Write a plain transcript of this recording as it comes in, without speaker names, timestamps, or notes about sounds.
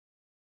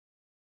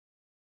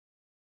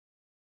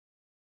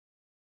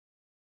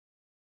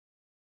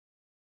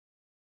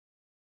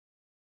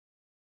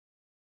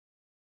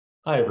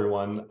Hi,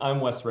 everyone. I'm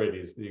Wes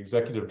Rades, the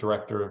Executive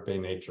Director of Bay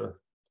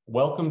Nature.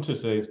 Welcome to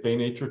today's Bay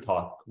Nature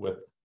Talk with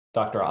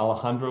Dr.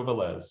 Alejandro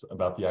Vélez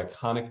about the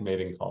iconic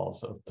mating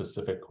calls of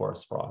Pacific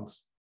chorus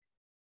frogs.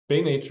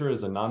 Bay Nature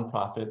is a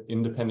nonprofit,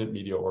 independent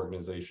media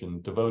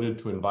organization devoted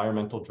to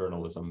environmental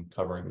journalism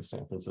covering the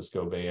San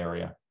Francisco Bay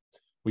Area.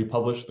 We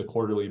publish the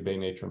quarterly Bay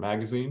Nature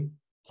magazine,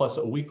 plus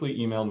a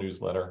weekly email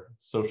newsletter,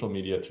 social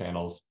media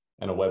channels,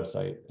 and a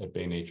website at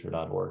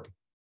baynature.org.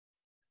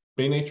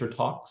 Bay Nature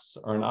Talks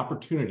are an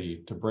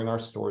opportunity to bring our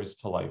stories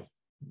to life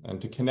and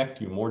to connect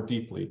you more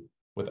deeply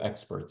with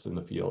experts in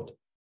the field.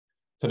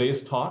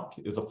 Today's talk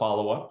is a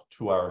follow-up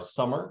to our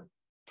summer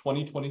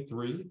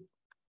 2023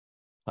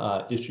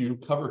 issue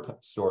cover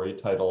story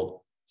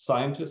titled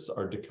 "Scientists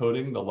Are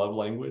Decoding the Love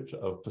Language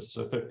of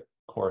Pacific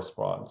Chorus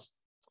Frogs."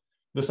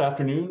 This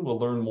afternoon, we'll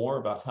learn more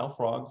about how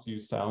frogs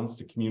use sounds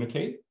to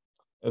communicate,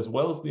 as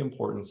well as the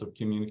importance of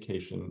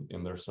communication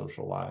in their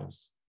social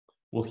lives.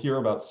 We'll hear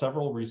about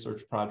several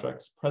research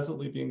projects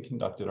presently being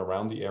conducted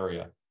around the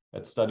area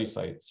at study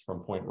sites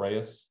from Point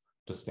Reyes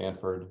to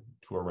Stanford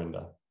to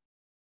Orinda.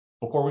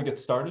 Before we get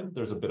started,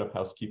 there's a bit of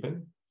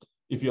housekeeping.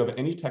 If you have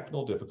any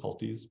technical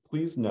difficulties,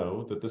 please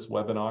know that this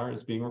webinar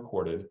is being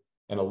recorded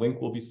and a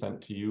link will be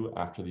sent to you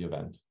after the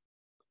event.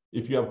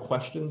 If you have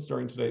questions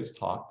during today's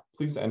talk,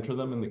 please enter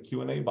them in the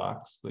Q&A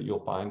box that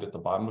you'll find at the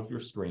bottom of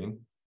your screen,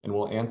 and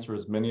we'll answer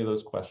as many of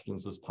those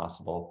questions as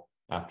possible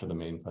after the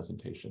main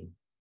presentation.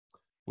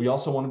 We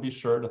also want to be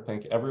sure to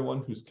thank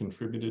everyone who's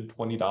contributed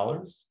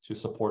 $20 to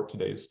support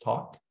today's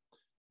talk.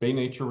 Bay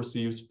Nature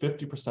receives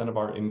 50% of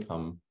our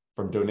income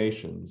from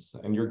donations,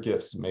 and your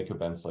gifts make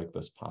events like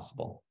this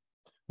possible.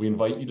 We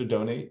invite you to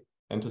donate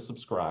and to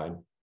subscribe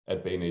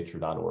at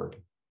baynature.org.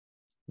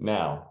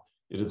 Now,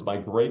 it is my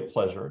great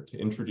pleasure to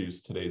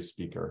introduce today's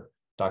speaker,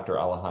 Dr.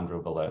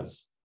 Alejandro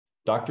Vélez.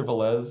 Dr.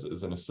 Vélez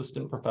is an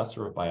assistant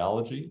professor of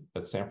biology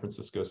at San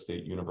Francisco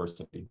State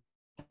University,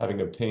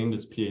 having obtained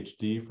his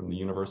PhD from the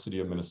University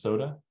of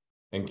Minnesota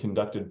and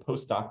conducted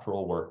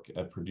postdoctoral work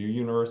at Purdue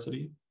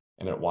University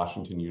and at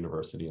Washington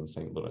University in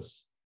St.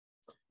 Louis.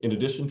 In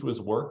addition to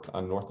his work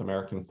on North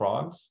American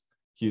frogs,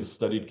 he has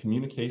studied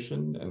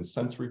communication and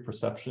sensory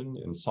perception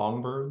in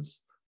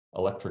songbirds,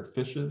 electric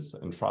fishes,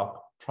 and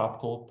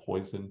tropical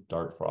poison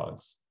dart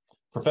frogs.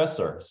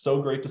 Professor,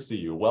 so great to see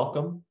you.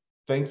 Welcome.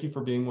 Thank you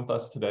for being with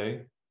us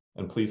today,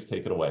 and please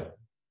take it away.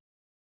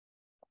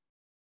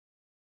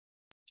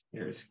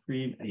 Share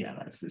screen. Yeah,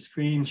 that's the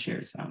screen.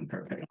 Share sound.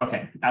 Perfect.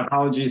 Okay.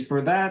 Apologies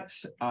for that.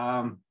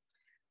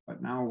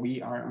 But now we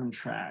are on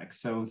track.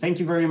 So thank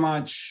you very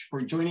much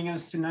for joining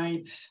us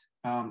tonight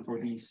for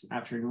this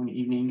afternoon,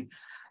 evening,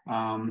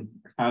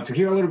 to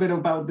hear a little bit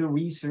about the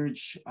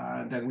research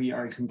that we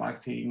are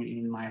conducting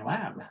in my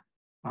lab.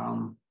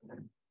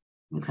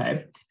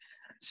 Okay.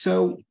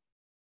 So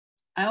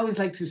I always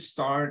like to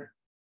start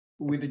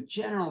with a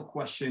general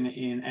question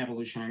in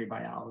evolutionary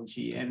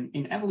biology. And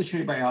in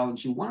evolutionary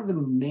biology, one of the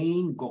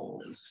main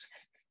goals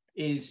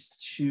is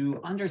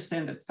to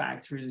understand the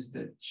factors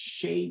that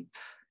shape,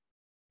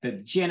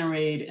 that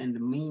generate, and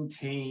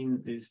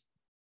maintain this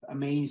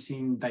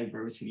amazing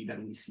diversity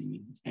that we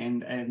see.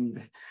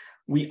 And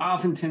we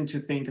often tend to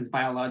think as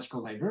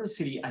biological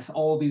diversity as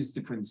all these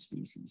different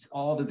species,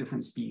 all the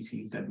different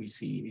species that we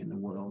see in the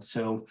world.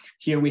 So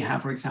here we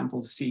have, for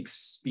example, 6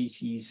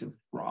 species of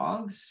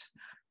frogs,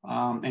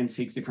 and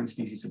 6 different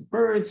species of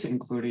birds,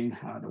 including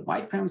the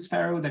white-crowned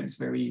sparrow that is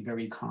very,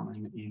 very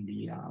common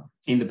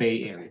in the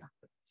Bay Area.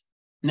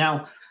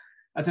 Now,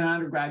 as an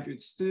undergraduate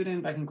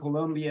student back in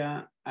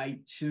Colombia, I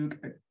took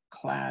a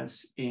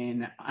class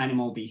in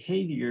animal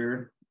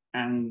behavior,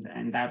 and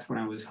that's when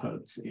I was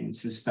hooked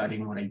into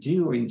studying what I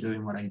do or in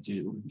doing what I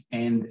do.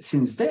 And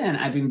since then,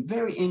 I've been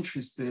very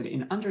interested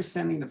in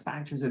understanding the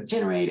factors that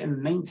generate and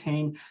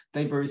maintain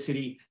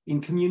diversity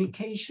in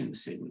communication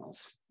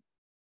signals.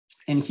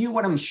 And here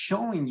what I'm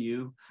showing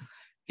you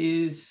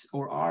is,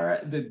 or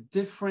are the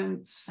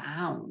different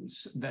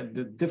sounds that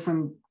the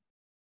different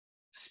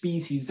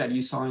species that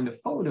you saw in the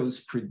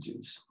photos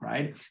produce,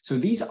 right? So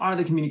these are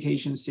the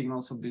communication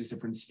signals of these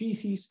different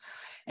species.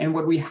 And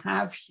what we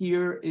have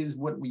here is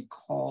what we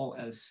call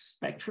a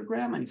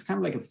spectrogram, and it's kind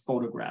of like a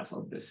photograph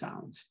of the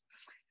sound.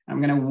 I'm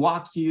going to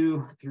walk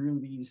you through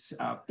these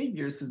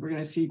figures because we're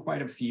going to see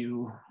quite a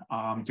few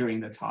during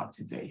the talk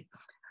today.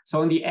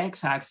 So on the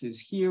x-axis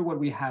here, what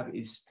we have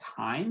is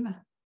time.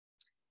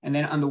 And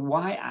then on the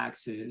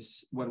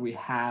y-axis, what we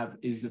have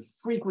is the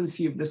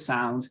frequency of the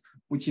sound,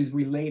 which is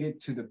related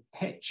to the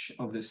pitch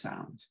of the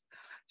sound.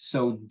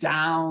 So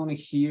down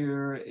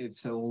here,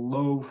 it's a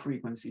low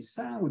frequency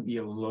sound, would be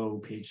a low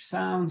pitch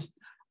sound.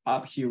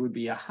 Up here would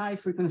be a high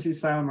frequency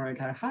sound or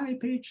a high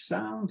pitch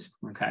sound,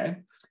 okay?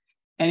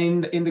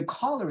 And in the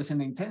colors and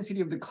the intensity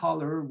of the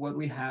color, what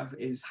we have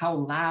is how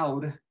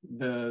loud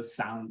the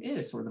sound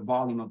is, or the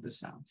volume of the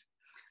sound.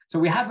 So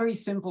we have very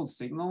simple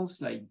signals,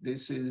 like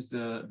this is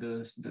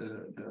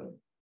the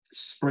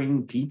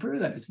spring peeper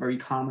that is very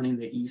common in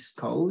the East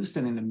Coast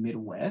and in the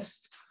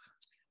Midwest.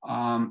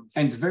 And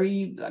it's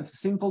very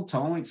simple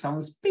tone. It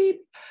sounds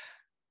beep,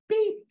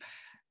 beep,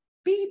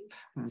 beep,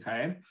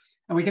 okay?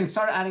 And we can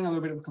start adding a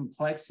little bit of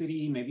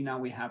complexity. Maybe now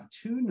we have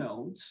 2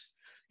 notes,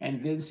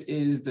 and this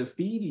is the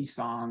Phoebe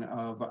song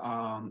of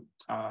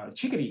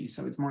Chickadee.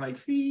 So it's more like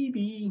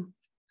Phoebe,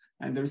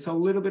 and there's a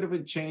little bit of a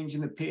change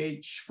in the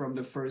pitch from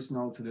the first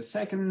note to the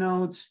second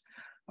note.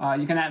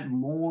 You can add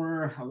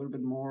more, a little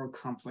bit more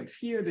complex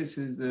here. This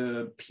is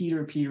the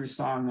Peter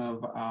song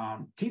of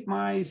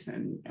titmice,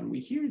 and we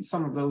hear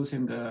some of those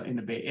in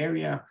the Bay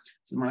Area.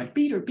 So more like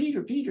Peter.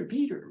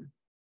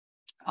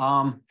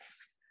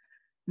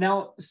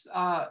 Now,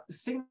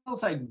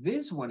 signals like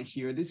this one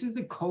here, this is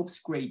the Cope's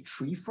Great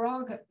Tree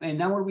Frog. And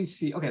now what we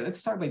see, okay, let's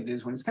start by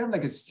this one. It's kind of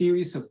like a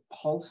series of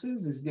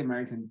pulses. This is the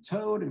American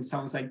toad, and it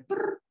sounds like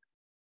brr.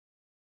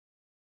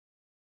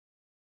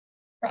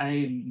 And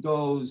it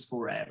goes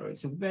forever.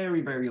 It's a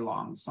very, very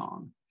long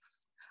song.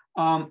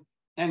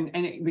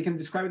 We can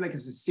describe it like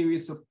as a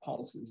series of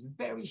pulses,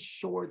 very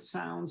short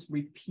sounds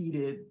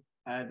repeated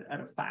at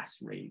a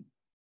fast rate,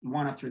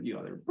 one after the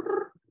other.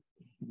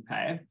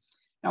 Okay.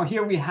 Now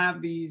here we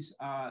have these,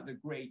 the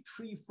great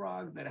tree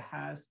frog that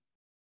has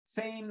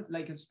same,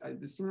 like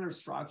the similar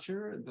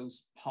structure,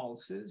 those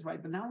pulses,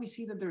 right? But now we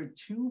see that there are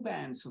 2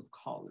 bands of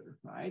color,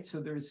 right? So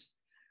there's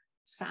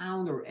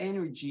sound or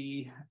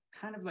energy,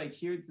 kind of like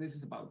here, this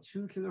is about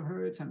 2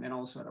 kilohertz, and then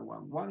also at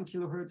around 1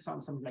 kilohertz,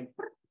 sounds something like,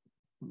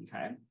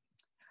 okay.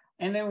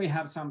 And then we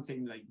have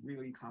something like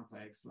really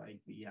complex, like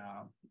the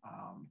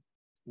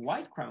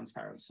White Crown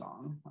Sparrow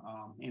song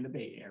in the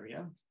Bay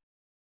Area,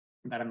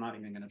 that I'm not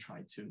even going to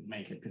try to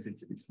make it because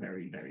it's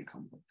very, very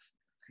complex.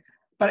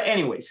 But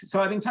anyways,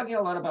 so I've been talking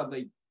a lot about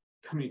like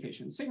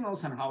communication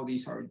signals and how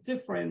these are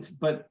different,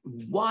 but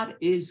what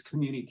is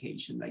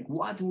communication? Like,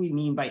 what do we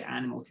mean by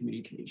animal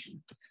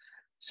communication?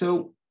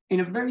 So in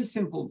a very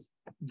simple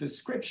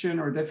description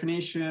or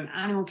definition,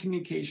 animal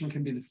communication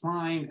can be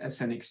defined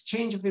as an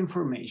exchange of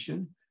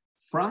information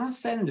from a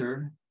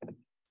sender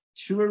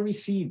to a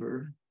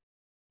receiver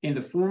in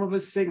the form of a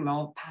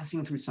signal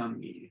passing through some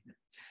medium.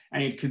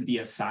 And it could be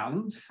a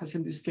sound, as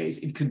in this case.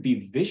 It could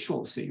be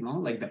visual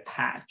signal, like the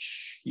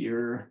patch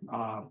here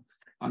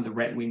on the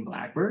red-winged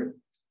blackbird.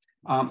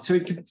 So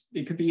it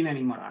could be in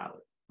any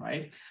modality,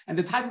 right? And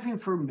the type of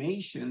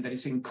information that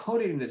is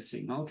encoded in the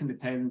signal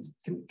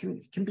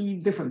can be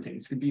different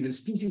things. It could be the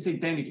species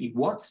identity.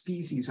 What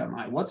species am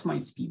I? What's my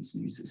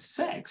species?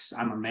 Sex.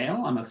 I'm a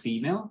male. I'm a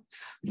female.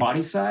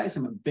 Body size.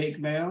 I'm a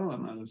big male.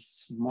 I'm a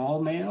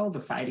small male. The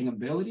fighting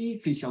ability,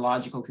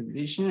 physiological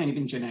condition, and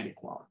even genetic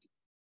quality.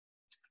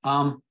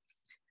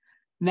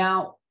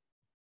 Now,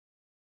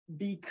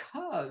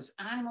 because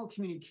animal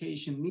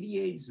communication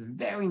mediates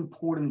very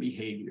important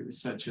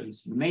behaviors such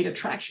as mate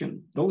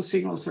attraction, those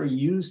signals are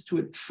used to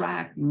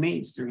attract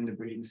mates during the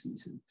breeding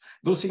season.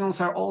 Those signals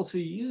are also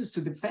used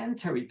to defend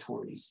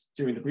territories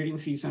during the breeding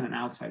season and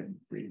outside of the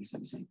breeding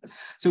season.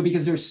 So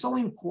because they're so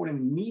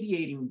important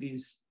mediating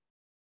these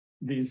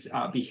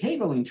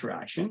behavioral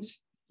interactions,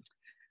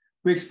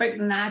 we expect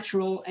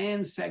natural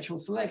and sexual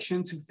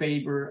selection to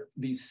favor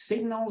these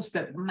signals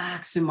that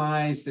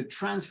maximize the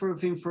transfer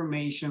of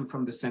information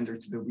from the sender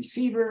to the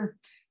receiver,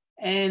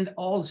 and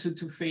also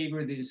to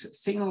favor these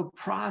signal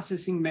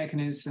processing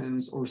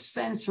mechanisms or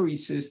sensory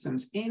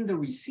systems in the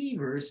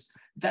receivers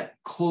that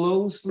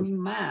closely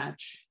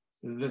match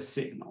the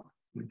signal,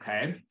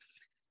 okay?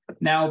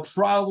 Now,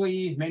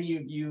 probably many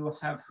of you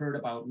have heard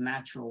about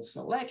natural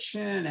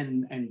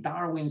selection and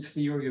Darwin's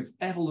theory of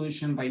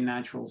evolution by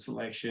natural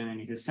selection in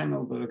his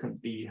seminal book on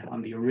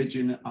the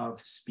origin of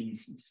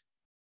species.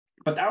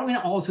 But Darwin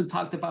also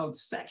talked about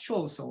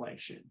sexual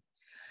selection.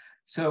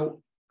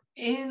 So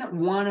in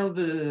one of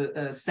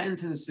the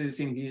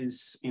sentences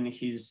in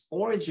his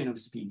Origin of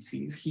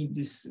Species, he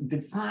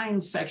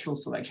defines sexual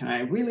selection.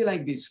 I really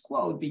like this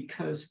quote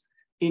because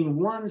in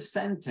one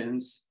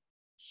sentence,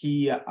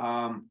 he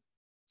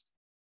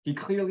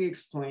clearly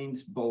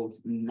explains both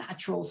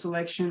natural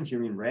selection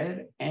here in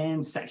red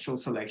and sexual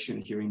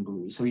selection here in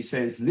blue. So he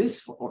says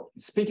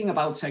speaking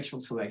about sexual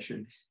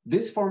selection,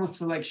 this form of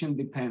selection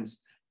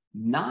depends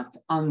not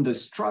on the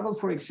struggle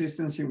for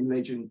existence in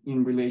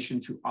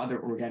relation to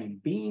other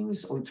organic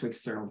beings or to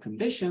external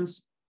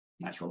conditions,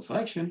 natural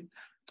selection,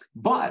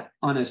 but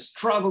on a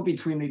struggle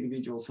between the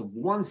individuals of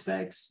one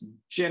sex,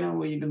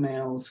 generally the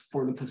males,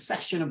 for the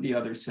possession of the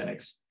other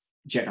sex,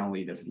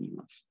 generally the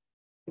females.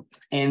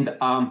 And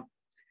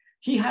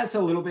he has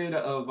a little bit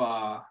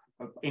of,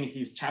 in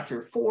his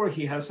chapter 4,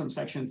 he has some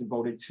sections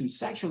devoted to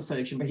sexual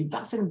selection, but he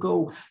doesn't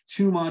go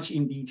too much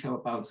in detail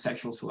about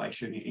sexual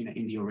selection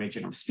in the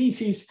Origin of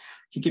Species.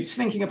 He keeps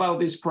thinking about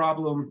this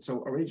problem. So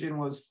Origin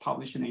was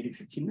published in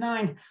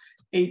 1859.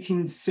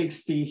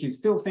 1860, he's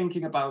still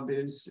thinking about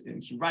this,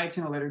 and he writes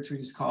in a letter to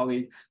his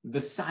colleague, the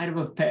sight of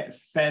a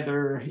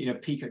feather in a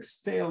peacock's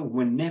tail,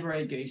 whenever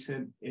I gaze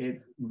at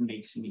it,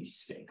 makes me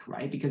sick,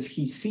 right? Because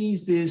he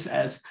sees this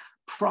as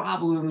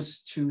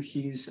problems to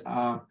his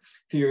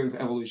theory of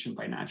evolution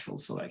by natural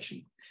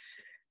selection.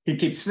 he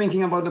keeps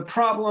thinking about the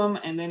problem,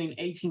 and then in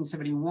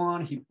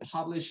 1871, he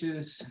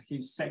publishes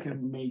his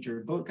second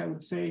major book, I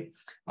would say,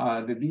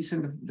 The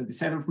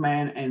Descent of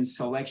Man and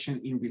Selection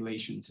in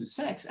Relation to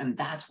Sex. And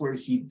that's where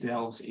he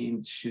delves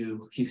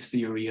into his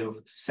theory of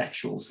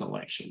sexual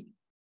selection.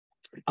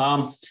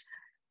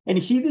 And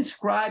he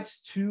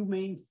describes two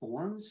main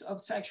forms of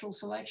sexual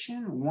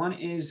selection. One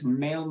is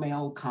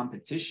male-male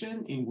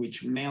competition, in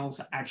which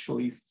males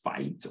actually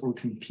fight or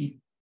compete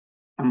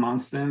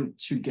amongst them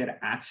to get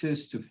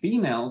access to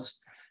females.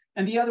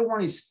 And the other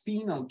one is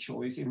female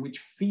choice, in which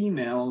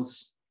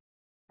females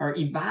are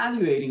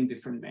evaluating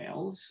different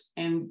males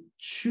and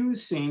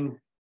choosing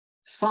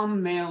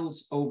some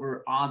males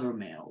over other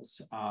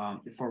males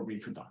for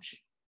reproduction.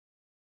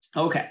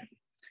 Okay.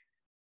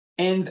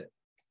 And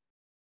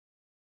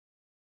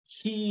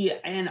he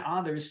and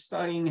others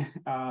studying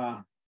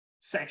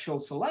sexual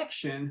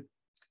selection,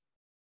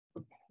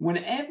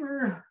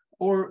 whenever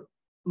or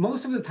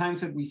most of the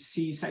times that we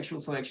see sexual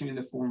selection in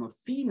the form of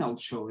female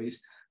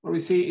choice, what we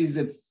see is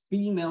that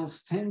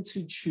females tend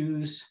to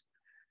choose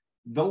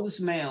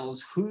those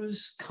males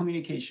whose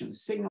communication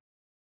signal.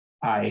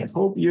 I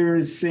hope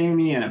you're seeing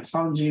me, and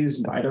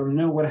apologies, I don't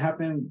know what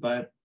happened,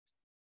 but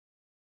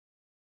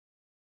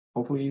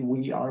hopefully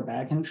we are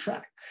back on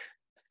track.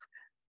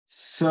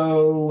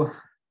 So,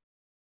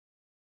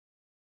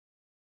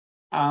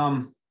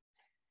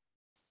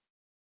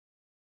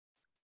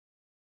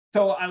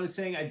 so I was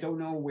saying, I don't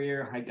know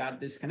where I got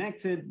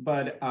disconnected,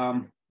 but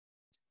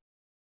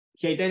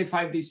he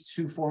identified these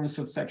two forms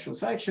of sexual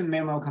selection,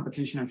 male-male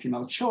competition and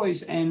female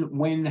choice. And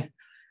when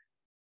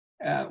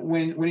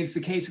it's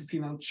the case of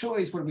female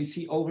choice, what we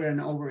see over and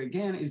over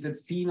again is that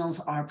females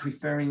are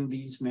preferring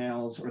these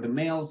males, or the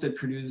males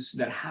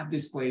that have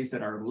displays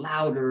that are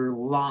louder,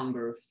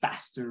 longer,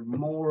 faster,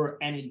 more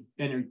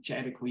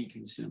energetically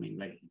consuming,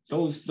 like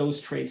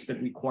those traits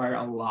that require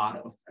a lot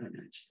of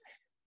energy.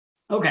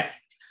 Okay.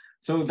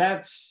 So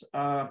that's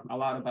a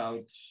lot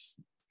about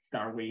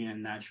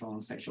Darwinian natural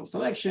and sexual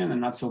selection, and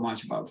not so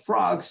much about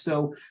frogs.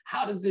 So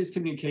how does this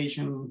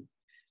communication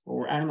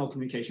or animal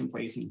communication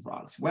place in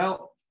frogs?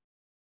 Well,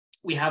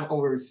 we have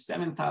over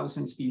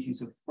 7,000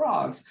 species of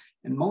frogs,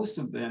 and most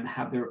of them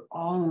have their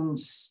own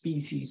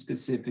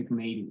species-specific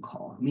mating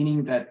call,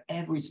 meaning that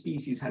every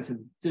species has a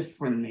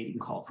different mating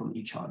call from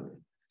each other.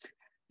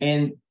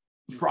 And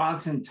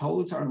frogs and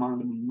toads are among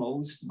the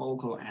most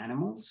vocal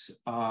animals.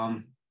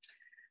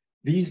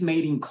 These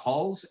mating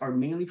calls are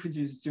mainly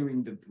produced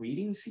during the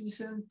breeding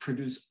season,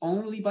 produced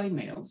only by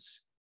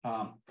males.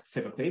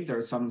 Typically, there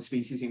are some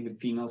species in which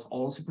females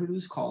also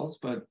produce calls,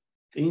 but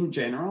in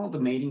general, the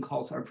mating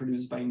calls are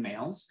produced by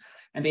males,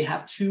 and they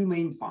have two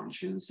main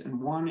functions. And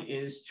one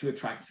is to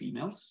attract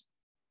females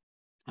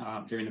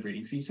during the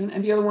breeding season,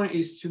 and the other one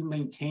is to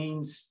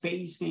maintain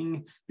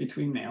spacing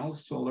between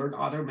males, to alert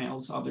other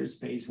males of their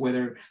space,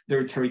 whether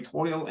they're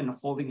territorial and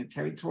holding a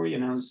territory,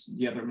 announce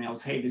the other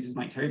males, hey, this is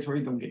my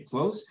territory, don't get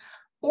close,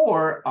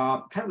 or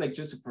kind of like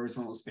just a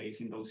personal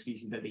space in those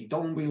species that they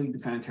don't really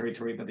defend a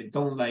territory, but they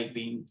don't like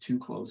being too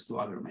close to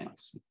other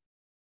males.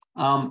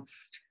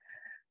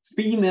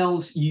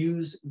 Females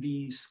use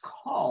these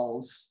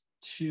calls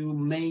to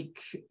make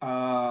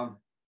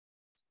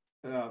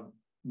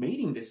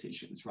mating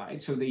decisions,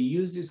 right? So they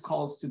use these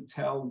calls to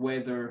tell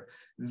whether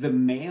the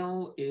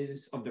male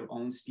is of their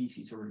own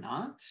species or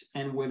not,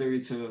 and whether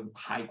it's a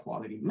high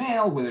quality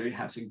male, whether it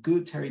has a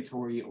good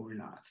territory or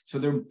not. So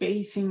they're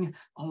basing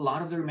a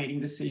lot of their mating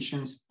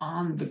decisions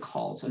on the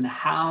calls and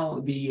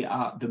how the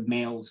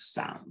males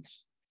sound.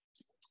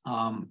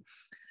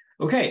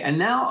 Okay, and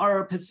now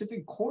our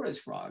Pacific chorus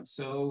frogs.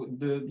 So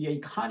the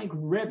iconic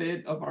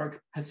ribbit of our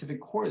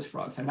Pacific chorus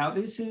frogs. And now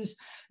this is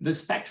the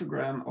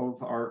spectrogram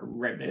of our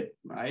ribbit,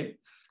 right?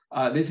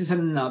 This is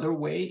another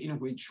way in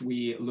which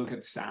we look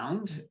at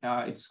sound.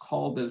 It's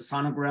called the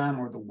sonogram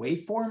or the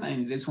waveform.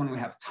 And in this one, we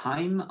have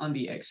time on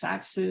the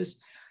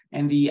x-axis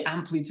and the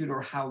amplitude or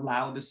how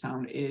loud the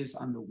sound is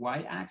on the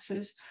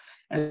y-axis.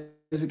 As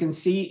we can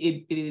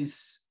see,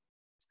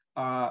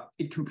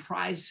 it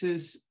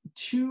comprises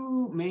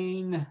two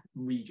main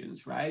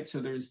regions, right? So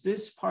there's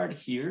this part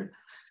here,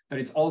 but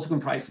it's also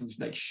comprised of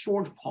like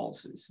short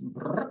pulses,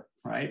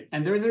 right?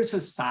 And there's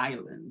a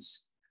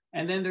silence.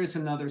 And then there's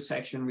another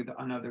section with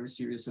another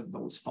series of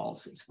those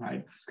pulses,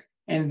 right?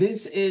 And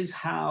this is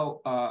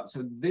how,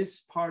 so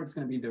this part is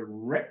going to be the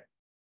rip,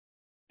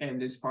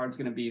 and this part is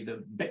going to be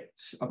the bit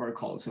of our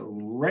call. So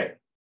rip,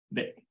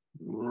 bit,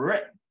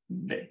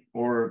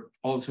 or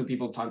also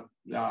people talk,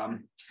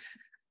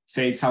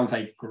 say it sounds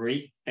like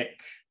great,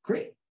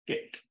 great.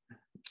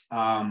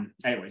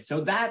 Anyway, so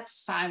that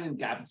silent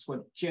gap is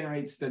what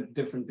generates the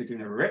difference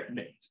between a rip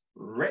bit,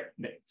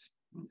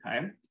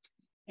 okay?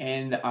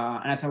 And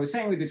as I was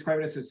saying, we describe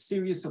it as a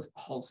series of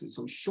pulses.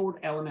 So short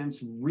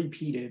elements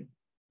repeated,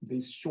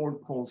 these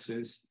short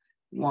pulses,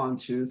 1,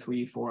 2,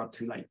 3, 4, up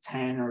to like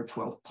 10 or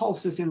 12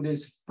 pulses in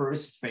this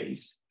first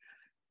phase,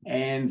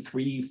 and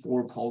 3,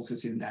 4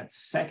 pulses in that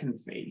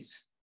second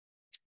phase.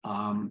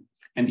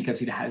 And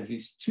because it has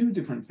these two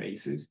different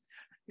phases,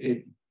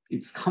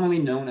 it's commonly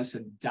known as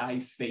a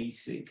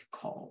diphasic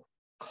call.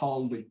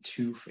 call with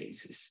two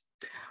phases?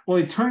 Well,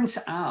 it turns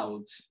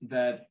out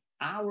that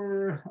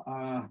our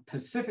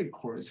Pacific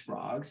chorus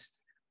frogs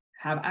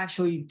have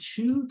actually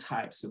two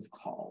types of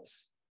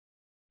calls.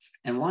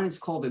 And one is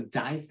called the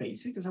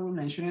diphasic, as I will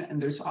mention it,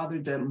 and there's other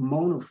the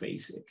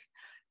monophasic.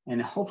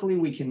 And hopefully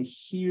we can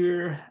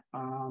hear,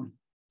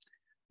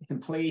 we can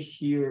play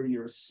here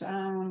your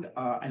sound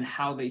and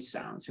how they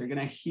sound. So you're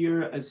gonna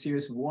hear a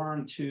series of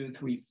 1, 2,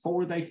 3,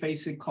 4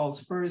 diphasic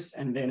calls first,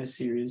 and then a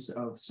series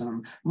of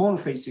some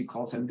monophasic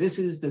calls. And this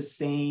is the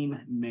same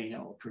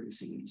male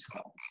producing these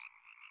calls.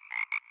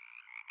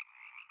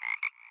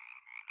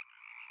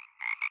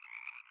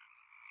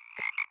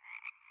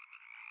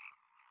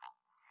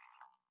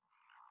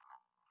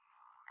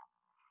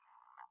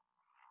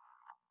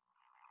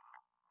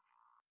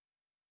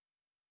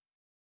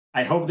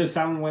 I hope the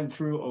sound went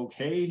through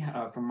okay.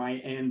 From my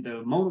end,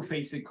 the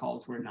monophasic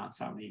calls were not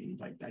sounding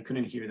like I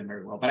couldn't hear them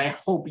very well, but I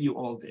hope you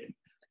all did.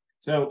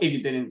 So if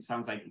you didn't, it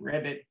sounds like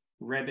ribbit,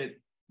 ribbit,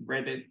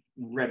 ribbit,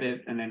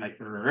 ribbit, and then like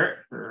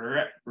or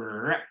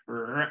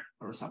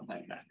something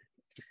like that.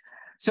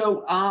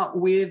 So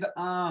with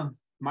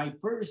my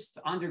first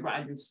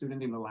undergraduate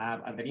student in the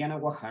lab, Adriana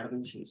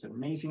Guajardo, she's an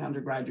amazing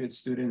undergraduate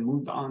student,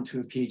 moved on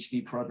to a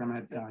PhD program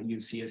at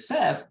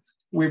UCSF.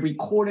 We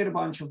recorded a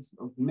bunch of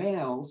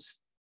males,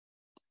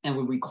 and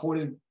we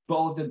recorded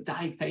both the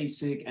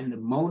diphasic and the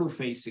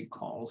monophasic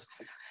calls,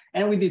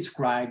 and we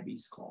described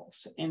these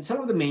calls. And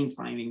some of the main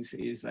findings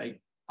is like,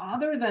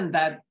 other than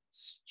that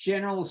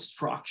general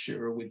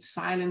structure with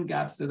silent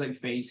gaps to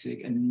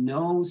diphasic and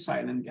no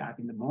silent gap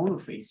in the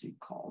monophasic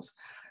calls,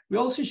 we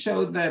also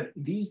showed that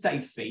these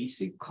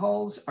diphasic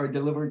calls are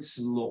delivered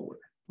slower,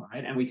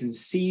 right? And we can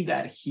see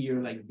that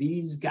here, like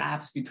these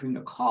gaps between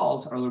the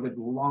calls are a little bit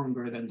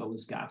longer than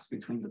those gaps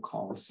between the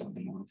calls of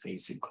the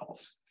monophasic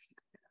calls.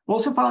 We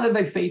also found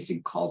that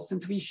diphasic calls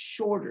tend to be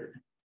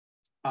shorter,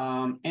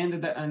 and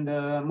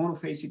the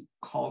monophasic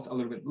calls a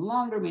little bit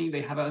longer, meaning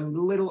they have a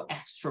little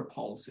extra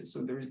pulses.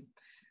 So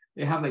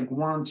they have like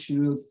 1,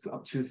 2,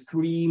 up to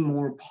 3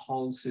 more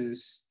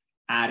pulses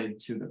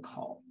added to the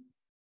call.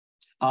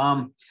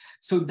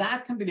 So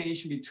that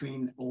combination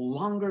between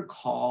longer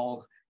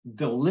call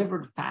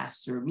delivered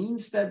faster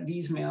means that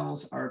these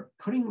males are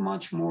putting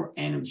much more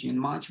energy and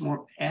much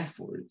more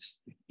effort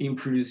in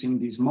producing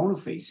these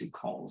monophasic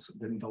calls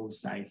than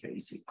those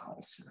diphasic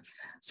calls.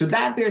 So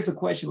that there's a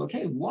question,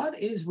 okay, what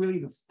is really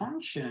the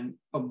function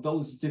of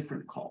those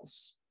different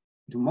calls?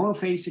 Do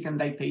monophasic and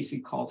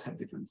diphasic calls have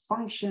different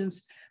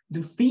functions?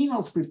 Do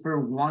females prefer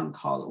one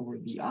call over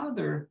the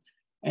other?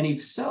 And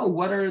if so,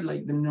 what are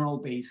like the neural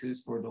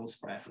bases for those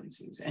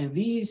preferences? And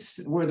these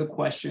were the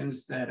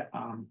questions that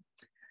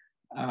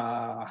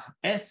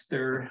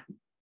Esther,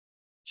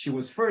 she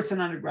was first an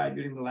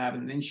undergraduate in the lab,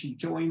 and then she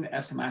joined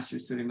as a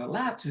master's student in the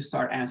lab to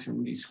start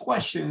answering these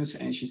questions.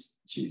 And she's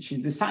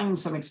designing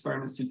some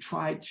experiments to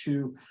try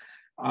to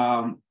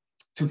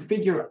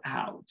figure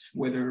out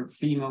whether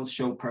females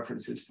show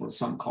preferences for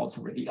some calls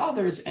over the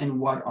others, and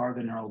what are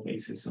the neural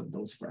bases of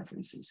those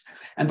preferences.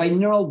 And by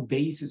neural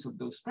basis of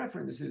those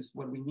preferences,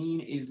 what we mean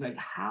is like,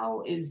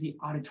 how is the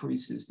auditory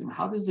system,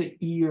 how does the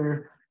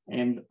ear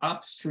and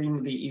upstream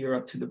of the ear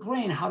up to the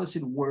brain, how does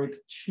it work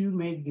to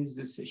make these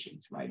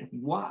decisions, right?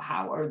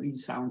 How are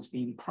these sounds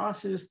being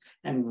processed,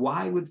 and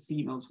why with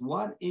females,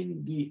 what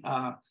in the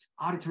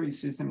auditory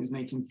system is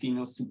making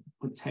females to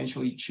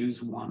potentially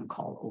choose one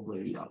call over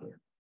the other?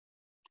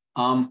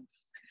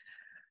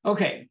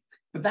 Okay,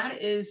 but that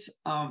is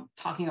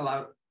talking a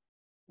lot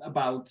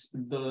about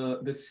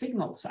the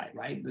signal side,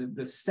 right?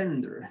 The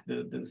sender,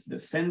 the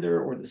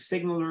sender or the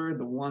signaler,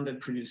 the one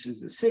that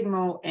produces the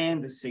signal,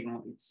 and the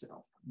signal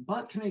itself.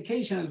 But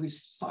communication, as we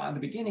saw at the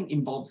beginning,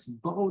 involves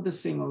both the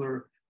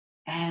signaler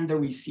and the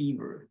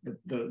receiver,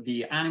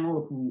 the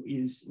animal who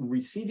is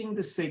receiving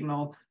the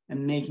signal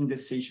and making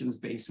decisions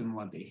based on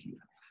what they hear.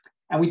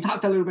 And we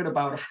talked a little bit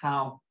about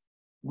how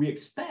we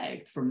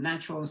expect from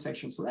natural and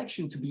sexual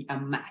selection to be a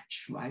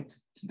match, right?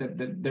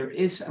 That there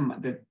is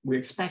that we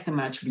expect a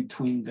match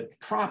between the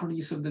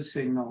properties of the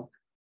signal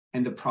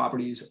and the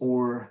properties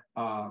or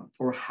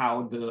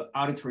how the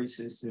auditory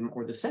system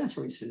or the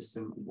sensory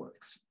system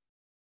works.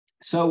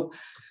 So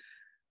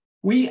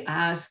we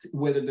asked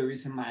whether there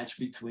is a match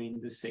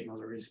between the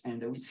signalers and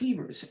the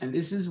receivers. And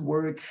this is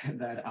work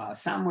that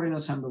Sam Moreno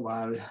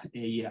Sandoval,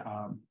 a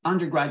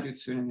undergraduate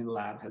student in the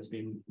lab, has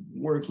been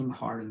working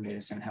hard on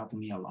this and helping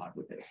me a lot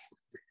with it.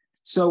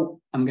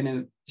 So I'm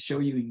gonna show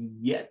you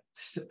yet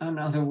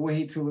another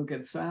way to look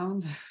at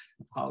sound.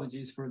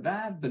 Apologies for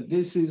that, but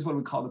this is what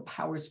we call the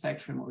power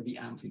spectrum or the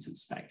amplitude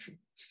spectrum.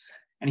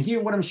 And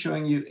here what I'm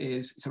showing you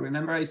is, so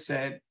remember I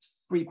said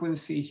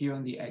frequency here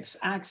on the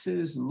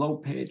x-axis, low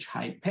pitch,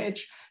 high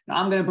pitch. Now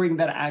I'm going to bring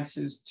that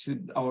axis to,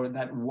 or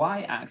that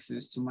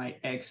y-axis to my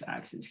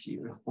x-axis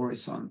here,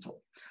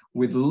 horizontal,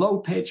 with low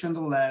pitch on the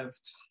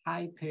left,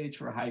 high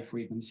pitch or high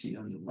frequency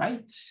on the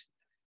right.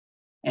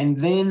 And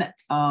then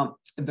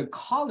the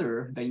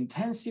color, the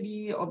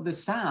intensity of the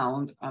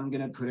sound, I'm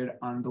going to put it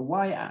on the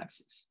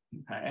y-axis.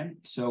 Okay,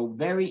 so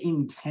very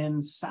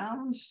intense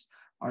sounds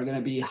are going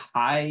to be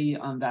high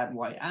on that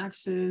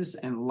y-axis,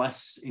 and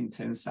less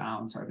intense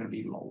sounds are going to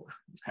be lower,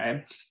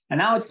 okay? And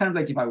now it's kind of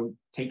like if I would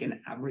take an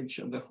average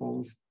of the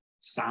whole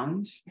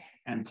sound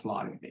and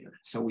plot it there.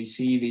 So we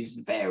see this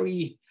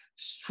very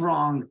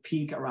strong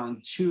peak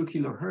around 2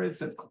 kilohertz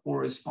that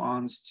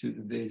corresponds to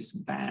this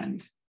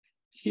band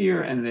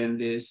here, and then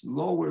this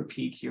lower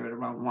peak here at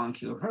around 1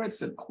 kilohertz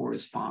that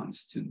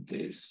corresponds to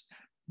this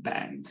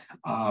band.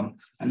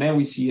 And then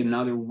we see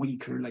another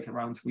weaker, like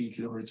around 3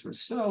 kilohertz or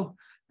so,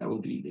 that will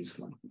be this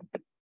one.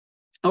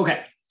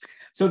 Okay,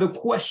 so the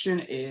question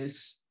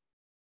is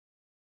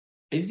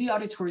the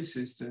auditory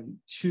system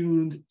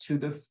tuned to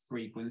the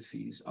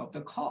frequencies of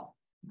the call?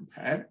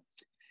 Okay,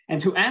 and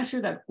to answer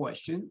that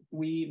question,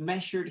 we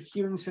measured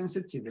hearing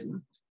sensitivity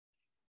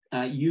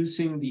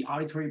using the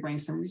auditory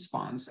brainstem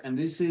response. And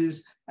this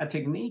is a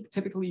technique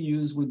typically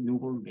used with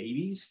newborn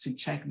babies to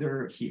check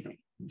their hearing,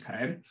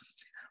 okay?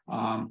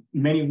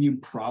 Many of you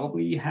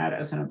probably had,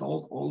 as an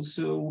adult,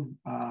 also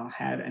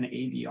had an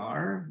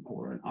ABR,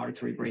 or an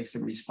auditory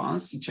brainstem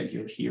response, to check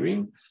your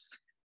hearing.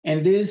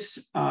 And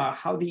this,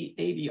 how the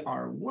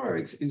ABR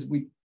works is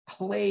we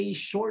play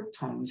short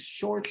tones,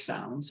 short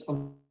sounds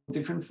of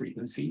different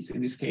frequencies.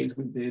 In this case,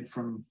 we did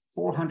from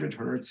 400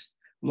 hertz,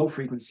 low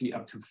frequency,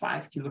 up to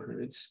 5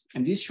 kilohertz.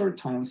 And these short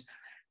tones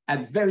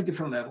at very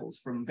different levels,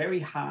 from very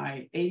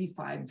high,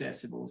 85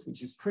 decibels,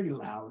 which is pretty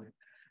loud,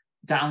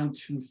 down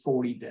to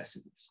 40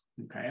 decibels,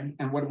 okay?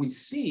 And what we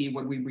see,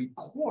 what we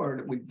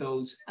record with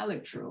those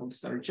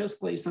electrodes that are just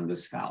placed on the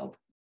scalp,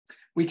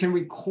 we can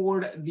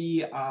record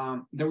the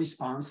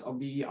response of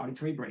the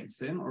auditory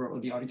brainstem, or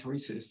the auditory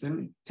system.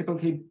 It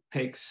typically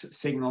picks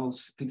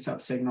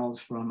up signals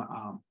from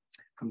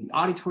the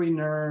auditory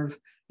nerve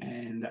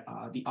and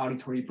the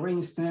auditory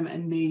brainstem,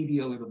 and maybe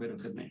a little bit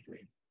of the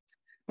midbrain.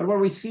 But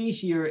what we see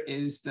here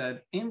is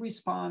that in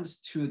response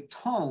to a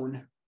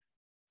tone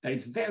that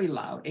is very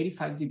loud,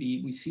 85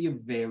 dB, we see a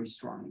very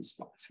strong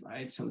response,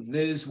 right? So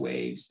these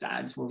waves,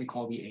 that's what we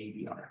call the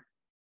ABR.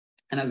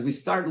 And as we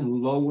start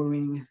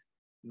lowering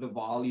the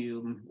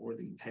volume or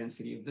the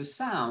intensity of the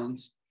sound,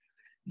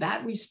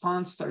 that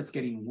response starts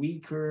getting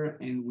weaker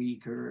and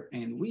weaker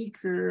and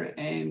weaker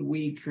and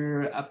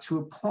weaker, up to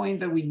a point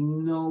that we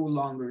no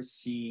longer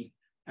see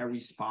a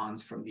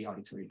response from the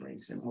auditory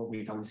brainstem, or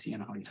we don't see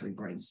an auditory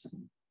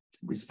brainstem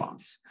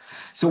response.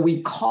 So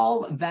we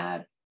call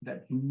that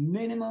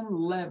minimum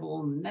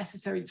level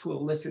necessary to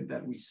elicit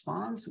that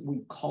response, we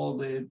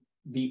call it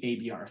the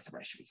ABR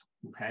threshold,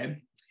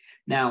 okay?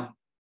 Now,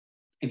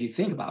 if you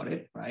think about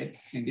it, right,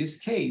 in this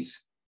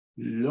case,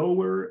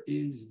 lower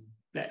is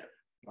better,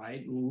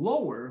 right? A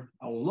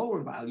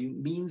lower value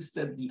means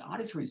that the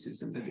auditory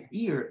system, that the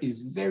ear,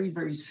 is very,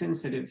 very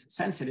sensitive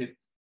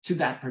to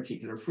that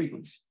particular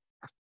frequency,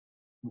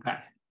 okay?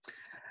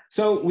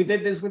 So we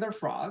did this with our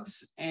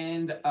frogs,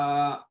 and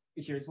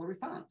here's what we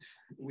found.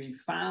 We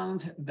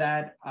found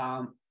that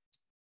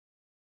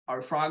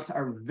our frogs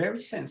are very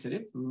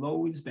sensitive.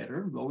 Low is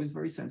better. Low is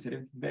very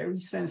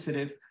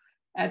sensitive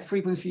at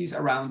frequencies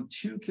around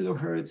 2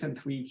 kilohertz and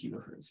 3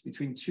 kilohertz,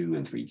 between 2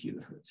 and 3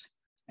 kilohertz.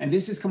 And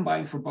this is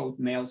combined for both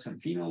males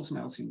and females,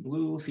 males in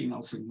blue,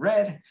 females in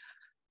red.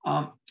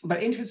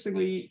 But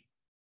interestingly,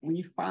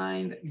 we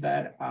find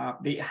that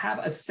they have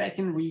a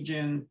second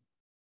region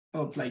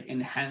of like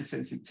enhanced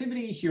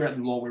sensitivity here at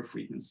lower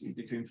frequency,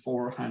 between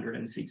 400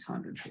 and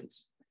 600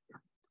 hertz.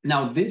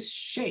 Now, this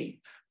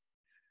shape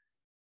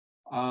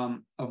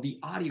of the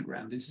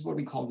audiogram, this is what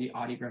we call the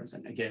audiograms.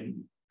 And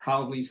again,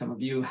 probably some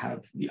of you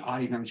have the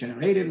audiogram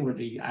generated, where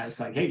they ask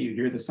like, hey, do you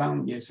hear the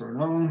sound, yes or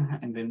no?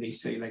 And then they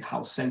say like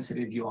how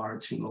sensitive you are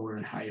to lower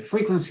and higher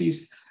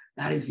frequencies.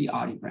 That is the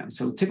audiogram.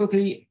 So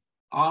typically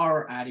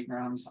our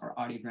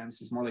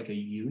audiograms is more like a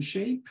U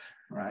shape,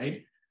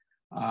 right?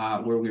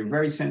 Where we're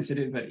very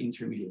sensitive at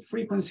intermediate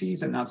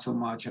frequencies and not so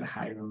much at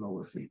higher and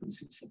lower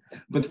frequencies.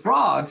 But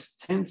frogs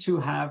tend to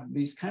have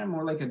this kind of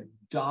more like a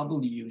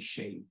W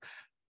shape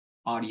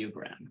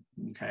audiogram,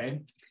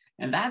 okay?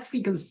 And that's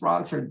because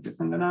frogs are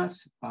different than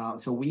us.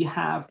 So we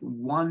have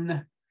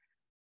one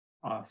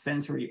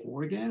sensory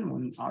organ,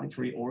 one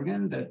auditory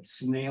organ, that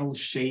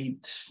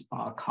snail-shaped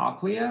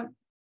cochlea.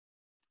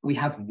 We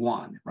have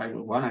one, right?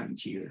 With one on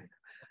each ear.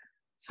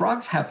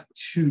 Frogs have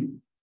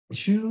two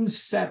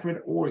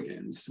separate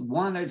organs.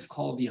 One that's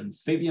called the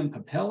amphibian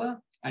papilla,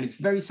 and it's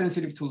very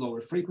sensitive to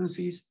lower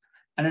frequencies.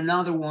 And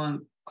another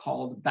one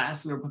called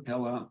basilar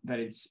papilla, that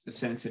it's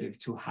sensitive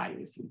to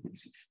higher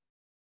frequencies.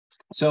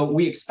 So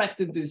we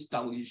expected this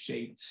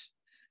W-shaped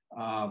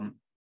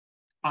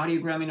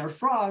audiogram in our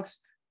frogs,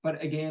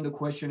 but again, the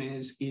question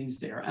is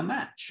there a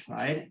match,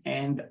 right?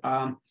 And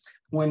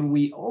when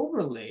we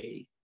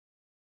overlay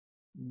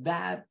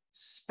that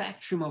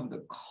spectrum of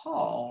the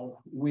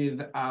call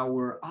with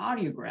our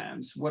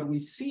audiograms, what we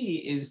see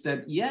is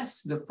that,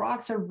 yes, the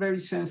frogs are very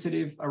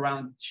sensitive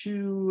around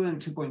 2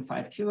 and 2.5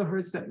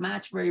 kilohertz, that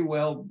match very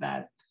well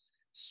that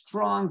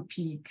strong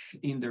peak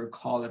in their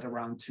call at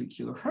around 2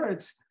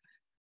 kilohertz,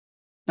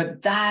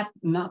 but that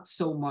not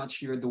so much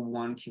here, the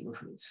 1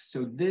 kilohertz.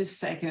 So this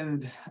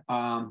second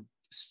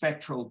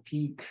spectral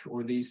peak,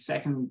 or the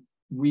second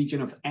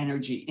region of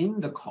energy in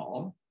the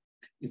call.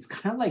 It's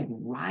kind of like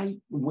right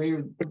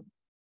where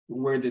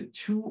the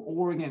two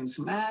organs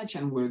match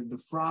and where the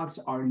frogs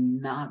are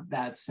not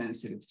that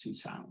sensitive to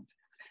sound.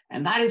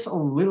 And that is a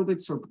little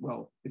bit,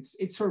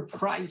 it's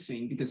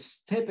surprising,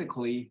 because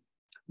typically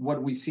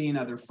what we see in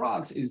other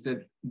frogs is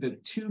that the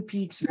two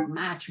peaks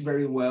match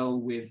very well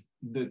with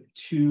the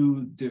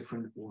two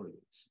different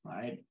organs,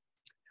 right?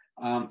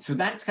 So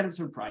that's kind of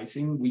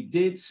surprising.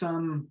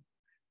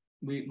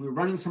 We're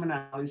running some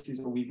analysis,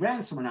 or we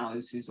ran some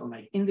analysis on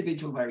like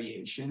individual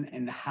variation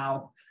and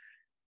how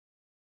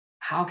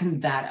can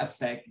that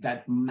affect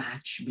that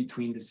match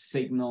between the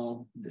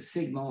signal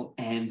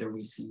and the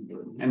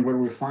receiver. And what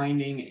we're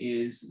finding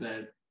is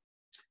that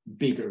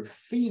bigger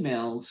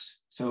females,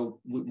 so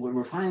what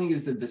we're finding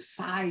is that the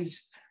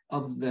size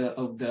of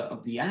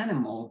the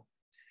animal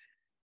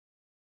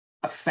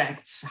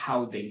affects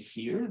how they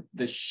hear.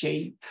 The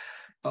shape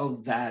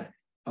of that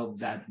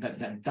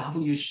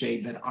W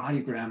shape, that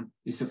audiogram,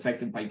 is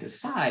affected by the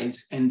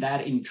size, and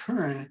that in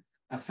turn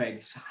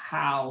affects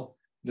how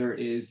there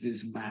is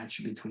this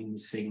match between the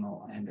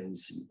signal and the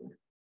receiver.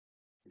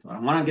 So I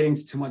don't want to get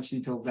into too much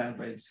detail of that,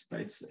 but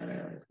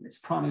it's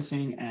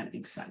promising and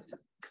exciting.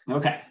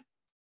 Okay,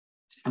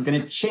 I'm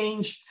going to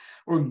change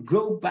or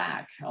go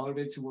back a little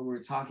bit to what we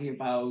were talking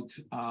about,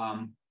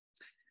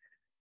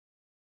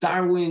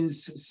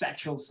 Darwin's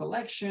sexual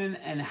selection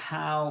and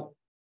how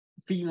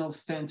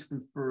females tend to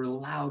prefer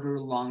louder,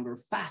 longer,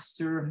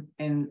 faster.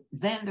 And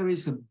then there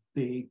is a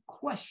big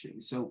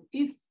question. So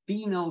if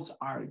females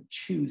are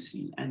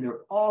choosy and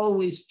they're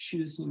always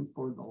choosing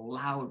for the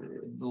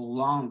louder, the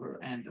longer,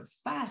 and the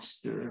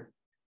faster,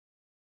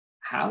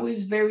 how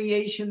is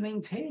variation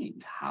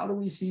maintained? How do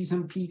we see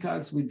some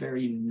peacocks with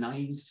very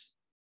nice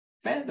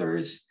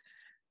feathers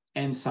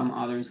and some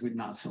others with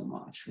not so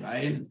much,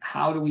 right?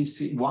 Why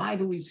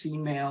do we see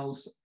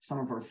males, some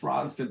of our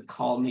frogs that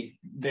make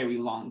very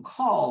long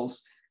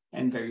calls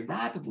and very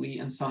rapidly,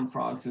 and some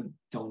frogs that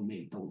don't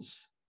make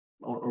those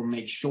or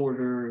make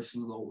shorter,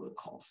 slower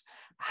calls?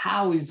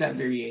 How is that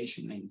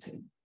variation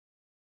maintained?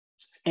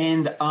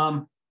 And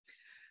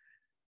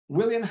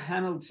William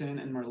Hamilton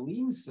and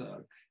Marlene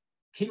Zook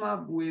came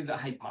up with a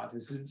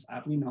hypothesis,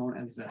 aptly known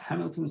as the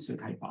Hamilton-Zook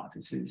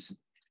hypothesis.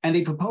 And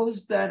they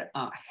proposed that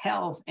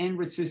health and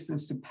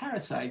resistance to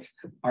parasites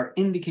are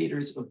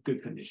indicators of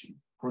good condition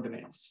for the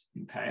males,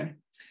 okay?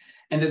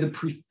 And that the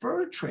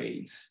preferred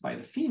traits by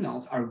the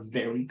females are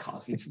very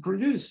costly to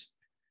produce.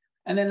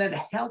 And then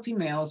that healthy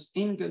males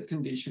in good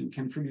condition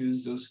can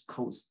produce those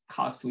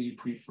costly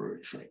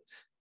preferred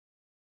traits.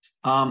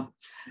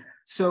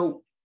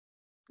 So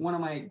one of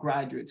my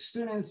graduate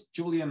students,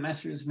 Julia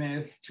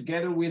Messersmith,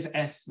 together with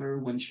Esther,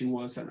 when she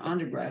was an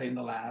undergrad in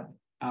the lab,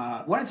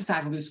 wanted to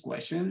tackle this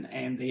question,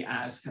 and they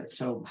asked her,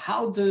 so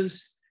how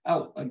does,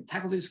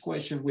 tackle this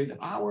question with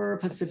our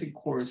Pacific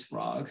chorus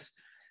frogs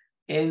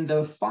and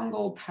the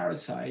fungal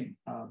parasite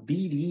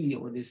BD,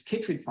 or this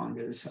chytrid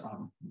fungus,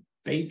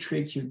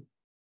 Batrich,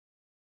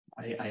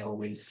 I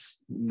always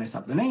mess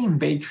up the name,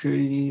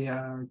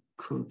 Batrichytrium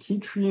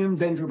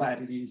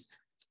dendrobatides,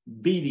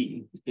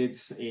 BD.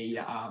 It's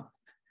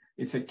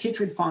a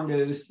chytrid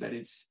fungus that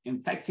it's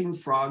infecting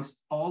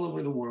frogs all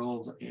over the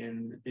world,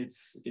 and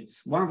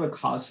it's one of the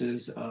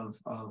causes of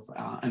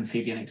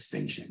amphibian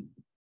extinction.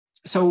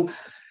 So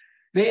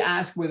they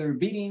ask whether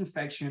BD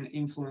infection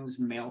influences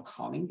male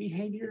calling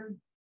behavior,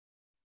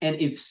 and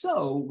if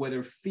so,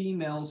 whether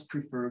females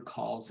prefer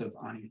calls of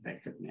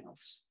uninfected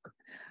males.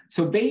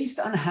 So based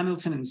on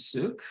Hamilton and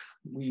Zook,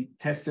 we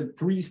tested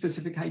 3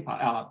 specific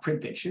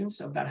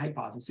predictions of that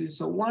hypothesis.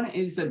 So one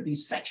is that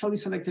these sexually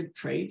selected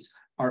traits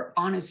are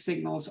honest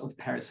signals of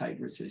parasite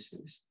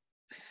resistance.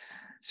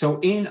 So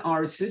in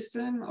our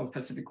system of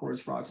Pacific chorus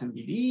frogs and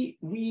BD,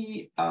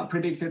 we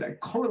predicted a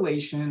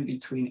correlation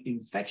between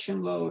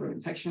infection load or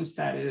infection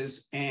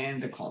status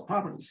and the call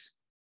properties.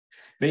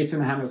 Based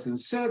on Hamilton and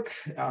Zook,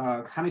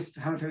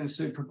 Hamilton and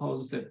Zook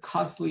proposed that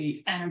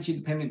costly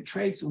energy-dependent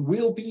traits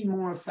will be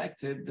more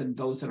effective than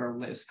those that are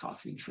less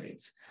costly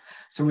traits.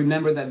 So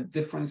remember that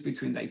difference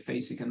between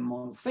diphasic and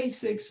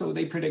monophasic. So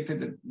they predicted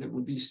that there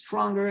would be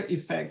stronger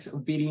effects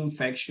of BD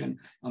infection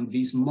on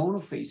these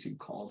monophasic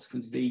calls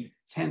because they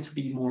tend to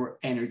be more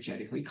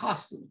energetically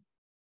costly.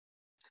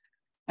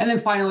 And then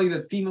finally,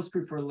 that females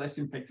prefer less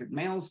infected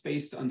males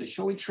based on the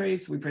showy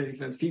traits. We predict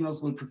that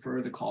females will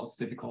prefer the calls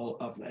typical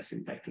of less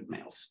infected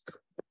males.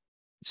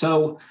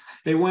 So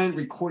they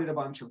recorded a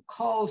bunch of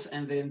calls,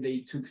 and then they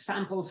took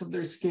samples of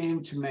their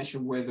skin to measure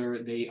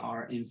whether they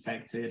are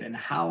infected and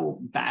how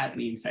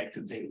badly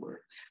infected they were.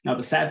 Now,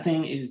 the sad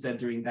thing is that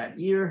during that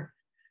year,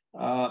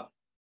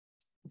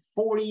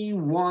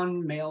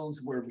 41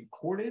 males were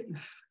recorded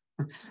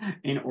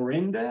in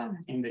Orinda,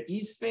 in the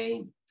East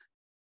Bay.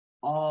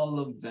 All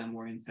of them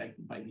were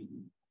infected by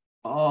BD.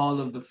 All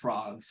of the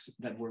frogs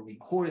that were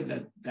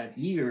recorded that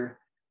year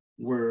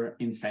were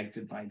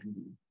infected by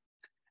BD.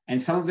 And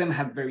some of them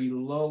have very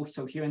low,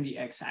 so here in the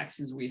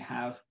x-axis, we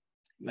have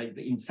like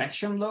the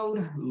infection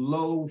load,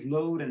 low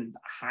load and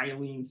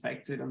highly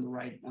infected on the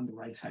right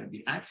side of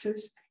the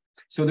axis.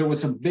 So there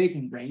was a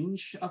big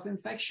range of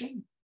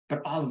infection,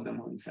 but all of them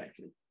were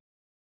infected.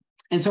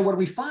 And so what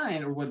we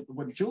find, or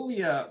what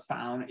Julia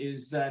found,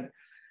 is that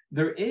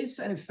there is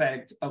an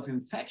effect of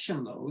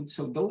infection load.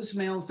 So those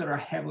males that are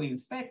heavily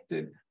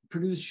infected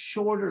produce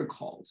shorter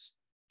calls.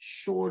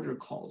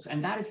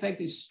 And that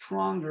effect is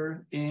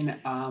stronger in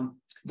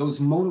those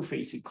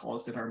monophasic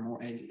calls that are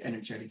more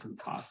energetically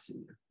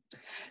costly.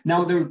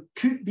 Now, there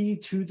could be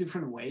two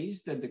different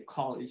ways that the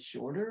call is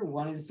shorter.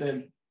 One is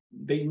that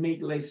they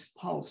make less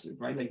pulses,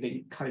 right? Like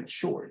they cut it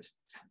short.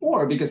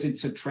 Or because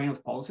it's a train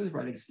of pulses,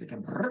 right? It's like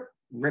a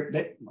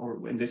ribbit,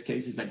 or in this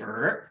case, it's like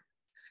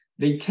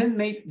they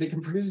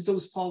can produce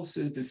those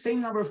pulses, the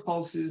same number of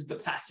pulses,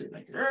 but faster,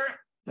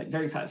 like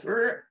very fast,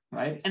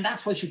 right? And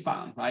that's what she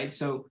found, right?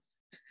 So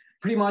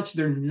pretty much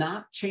they're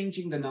not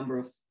changing the number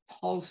of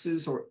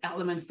pulses or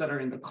elements that are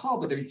in the call,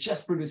 but they're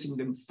just producing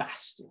them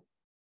faster.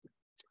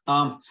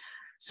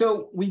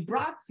 So we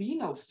brought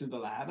females to the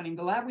lab, and in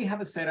the lab we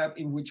have a setup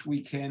in which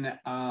we can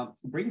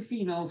bring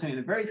females in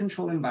a very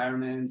controlled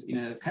environment, in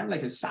a kind of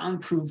like a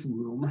soundproof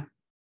room.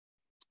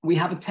 We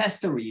have a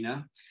test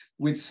arena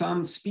with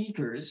some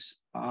speakers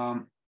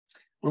where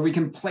we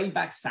can play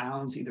back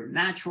sounds, either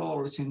natural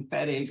or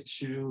synthetic,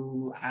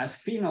 to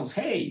ask females,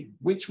 hey,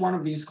 which one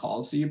of these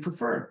calls do you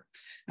prefer?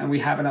 And we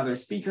have another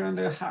speaker on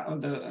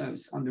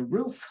the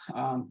roof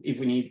if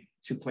we need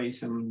to play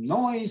some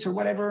noise or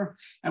whatever.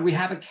 And we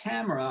have a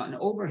camera, an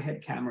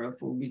overhead camera,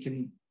 for we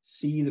can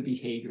see the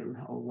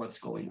behavior or what's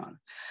going on.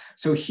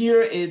 So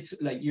here it's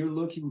like you're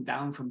looking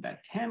down from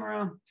that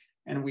camera,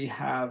 and we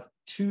have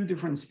two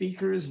different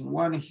speakers,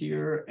 one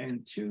here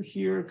and two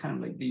here, kind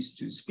of like these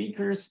two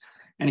speakers.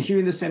 And here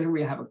in the center,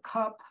 we have a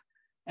cup.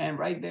 And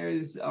right there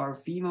is our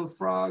female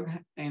frog.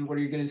 And what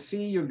you're going to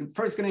see, you're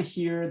first going to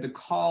hear the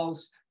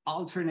calls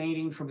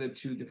alternating from the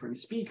two different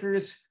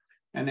speakers.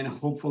 And then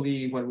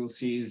hopefully what we'll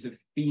see is the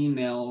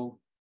female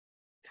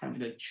kind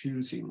of like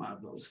choosing one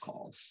of those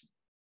calls.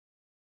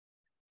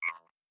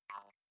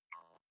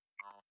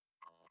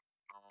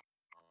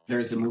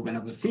 There's the movement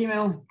of the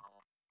female.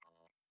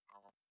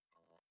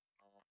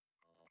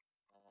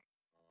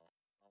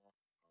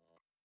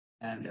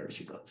 And there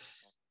she goes.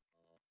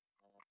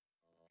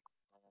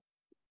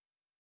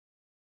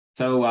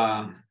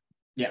 So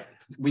yeah,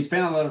 we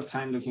spent a lot of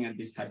time looking at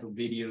these type of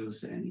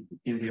videos and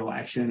in real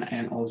action,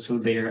 and also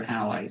they're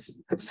analyzing.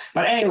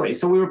 But anyway,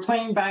 so we were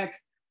playing back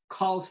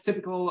calls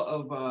typical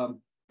of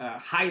a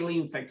highly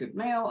infected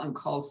male and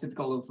calls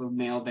typical of a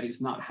male that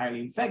is not highly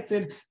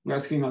infected. We're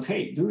asking us,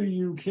 hey, do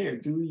you care?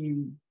 Do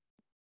you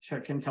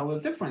can tell the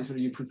difference, or do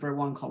you prefer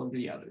one call over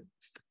the other?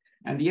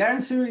 And the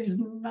answer is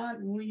not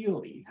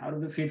really. Out of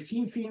the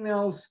 15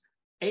 females,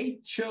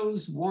 8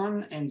 chose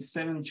one and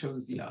 7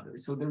 chose the other.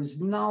 So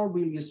there's not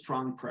really a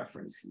strong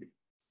preference here.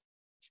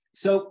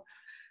 So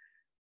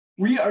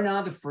we are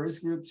now the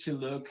first group to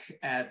look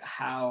at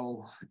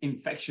how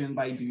infection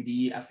by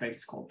BD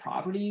affects call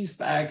properties.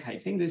 Back, I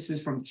think this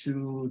is from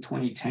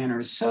 2010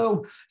 or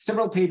so.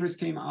 Several papers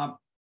came up,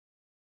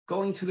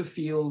 going to the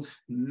field,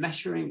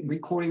 measuring,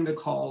 recording the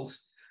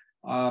calls,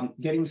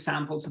 getting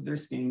samples of their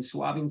skin,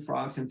 swabbing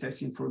frogs, and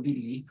testing for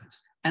BD.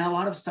 And a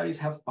lot of studies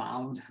have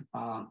found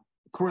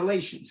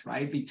correlations,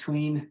 right,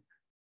 between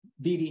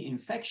BD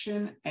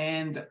infection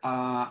and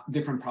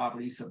different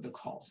properties of the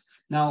calls.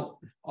 Now,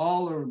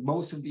 all or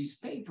most of these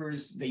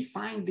papers, they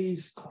find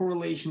these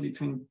correlation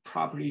between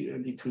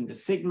between the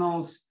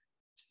signals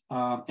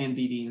and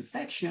BD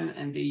infection,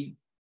 and they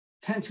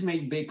tend to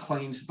make big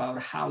claims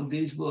about how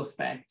this will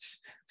affect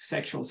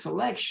sexual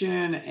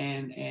selection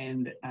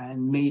and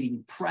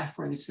mating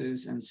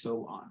preferences and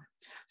so on.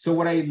 So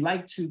what I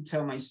like to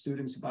tell my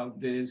students about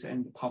this,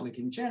 and the public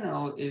in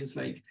general, is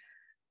like,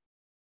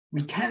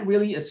 we can't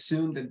really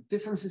assume that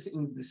differences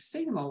in the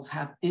signals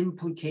have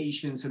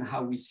implications on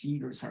how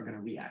receivers are going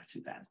to react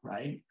to that,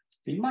 right?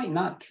 They might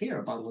not care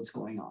about what's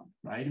going on,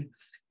 right?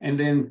 And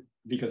then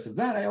because of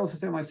that, I also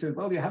tell my students,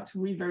 well, you have to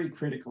read very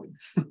critically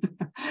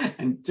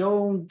and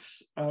don't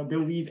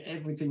believe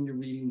everything you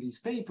read in these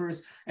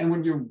papers. And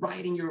when you're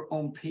writing your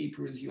own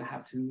papers, you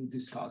have to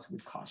discuss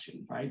with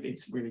caution, right?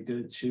 It's really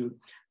good to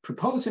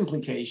propose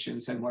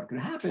implications and what could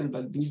happen,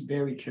 but be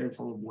very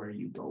careful of where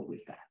you go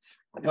with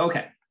that.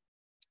 Okay.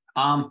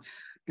 I'm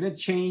going to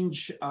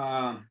change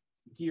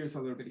gears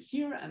a little bit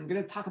here. I'm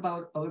going to talk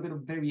about a little bit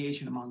of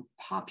variation among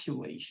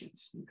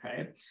populations,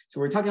 okay? So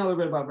we're talking a little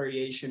bit about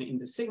variation in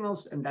the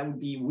signals, and that would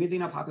be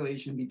within a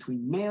population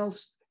between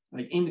males,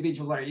 like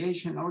individual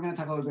variation. Now we're going to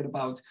talk a little bit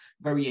about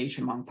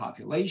variation among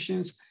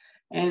populations,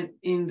 and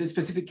in the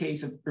specific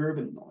case of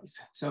urban noise.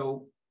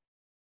 So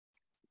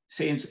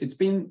say it's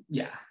been,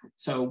 yeah,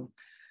 so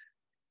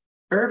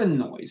urban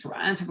noise or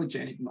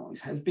anthropogenic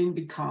noise has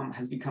become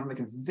like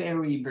a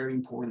very, very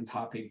important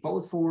topic,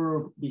 both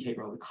for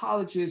behavioral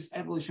ecologists,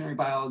 evolutionary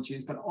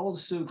biologists, but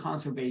also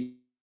conservation.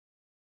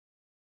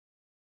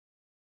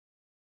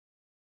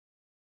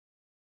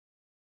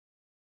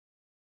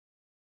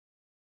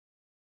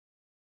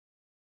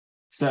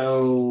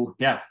 So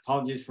yeah,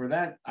 apologies for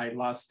that. I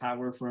lost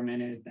power for a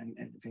minute and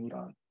everything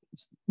got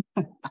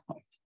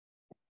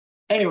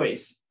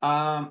anyways,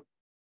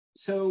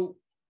 so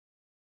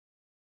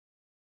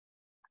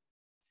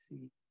let's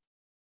see.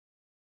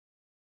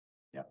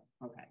 Yep.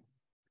 Okay.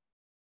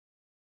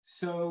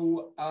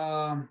 So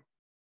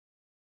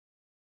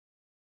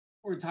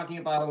we're talking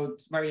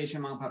about variation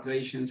among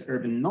populations,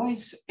 urban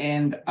noise,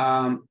 and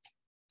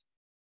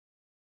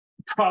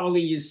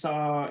probably you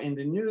saw in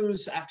the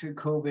news after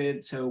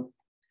COVID. So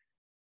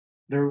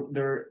there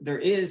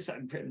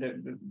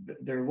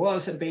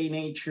was a Bay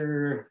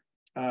Nature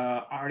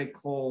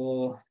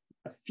article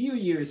a few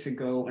years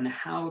ago on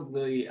how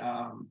the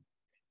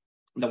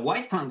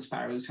white-crowned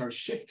sparrows are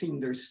shifting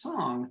their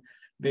song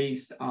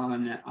based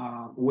on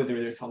whether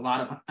there's a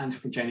lot of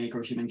anthropogenic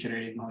or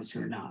human-generated noise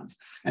or not.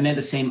 And then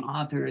the same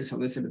authors,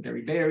 Elizabeth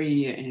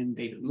Berry and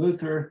David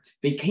Luther,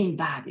 they came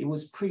back. It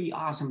was pretty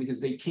awesome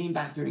because they came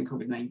back during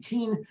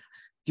COVID-19,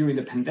 during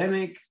the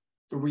pandemic,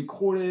 they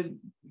recorded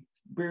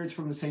birds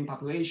from the same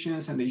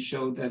populations, and they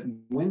showed that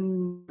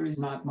when there is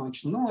not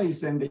much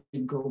noise, then they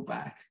go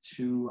back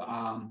to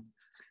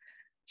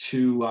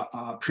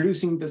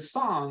producing the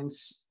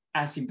songs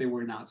as if there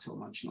were not so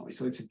much noise.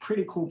 So it's a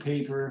pretty cool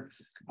paper.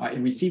 It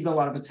received a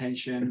lot of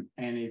attention,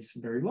 and it's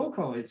very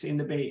local. It's in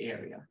the Bay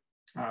Area.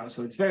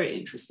 So it's very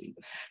interesting.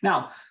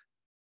 Now,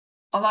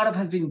 a lot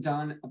has been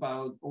done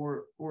about,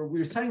 or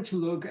we're starting to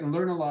look and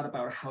learn a lot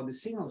about how the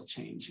signals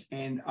change.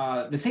 And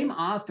the same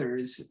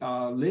authors,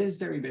 Liz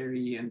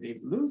Derryberry and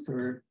David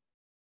Luther,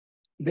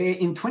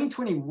 in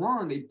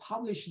 2021, they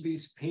published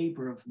this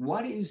paper of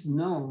what is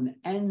known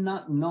and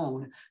not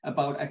known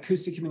about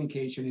acoustic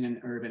communication in an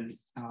urban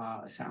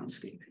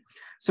soundscape.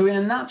 So in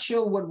a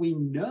nutshell, what we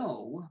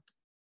know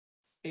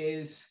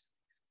is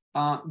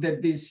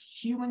that this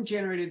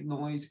human-generated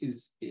noise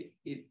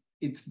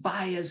it's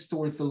biased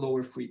towards the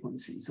lower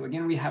frequencies. So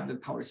again, we have the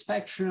power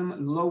spectrum,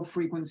 low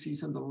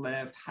frequencies on the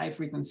left, high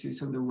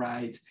frequencies on the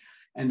right,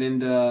 and then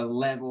the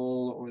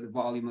level or the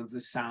volume of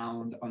the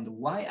sound on the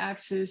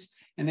y-axis.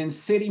 And then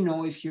city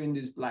noise here in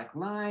this black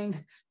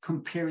line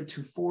compared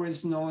to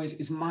forest noise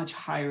is much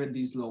higher at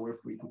these lower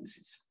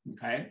frequencies,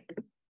 okay?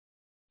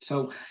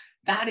 So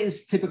that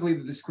is typically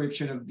the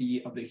description of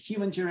the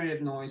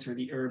human-generated noise or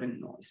the urban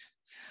noise.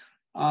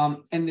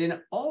 And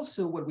then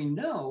also what we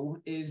know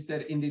is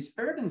that in these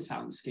urban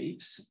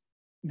soundscapes,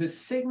 the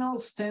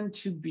signals tend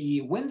to be,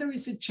 when there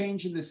is a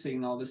change in the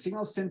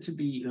signals tend to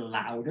be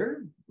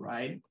louder,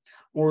 right?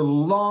 Or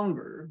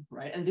longer,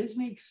 right? And this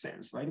makes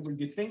sense, right? When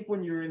you think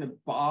when you're in a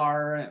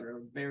bar or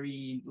a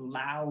very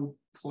loud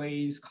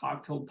place,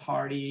 cocktail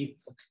party,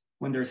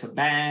 when there's a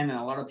band and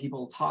a lot of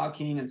people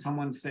talking and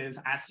someone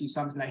asks you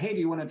something like, hey, do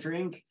you want a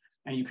drink?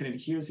 And you couldn't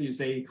hear, so you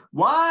say,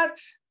 what?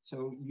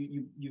 So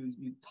you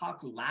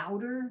talk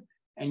louder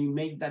and you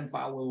make that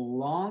vowel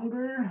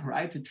longer,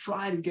 right? To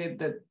try to get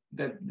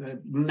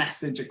the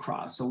message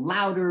across. So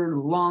louder,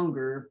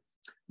 longer,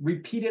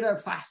 repeat it at a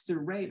faster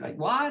rate. Like,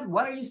 what?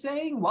 What are you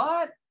saying?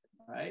 What?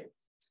 Right?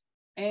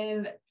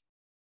 And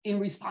in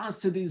response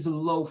to this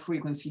low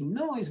frequency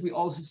noise, we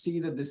also see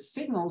that the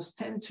signals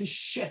tend to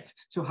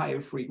shift to higher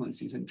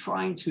frequencies and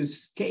trying to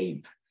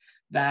escape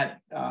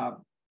that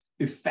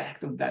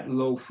effect of that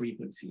low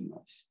frequency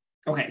noise.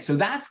 Okay, so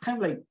that's kind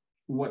of like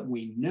what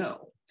we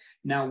know.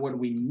 Now, what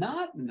we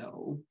not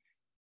know,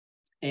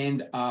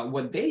 and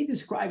what they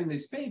describe in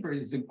this paper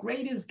is the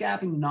greatest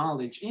gap in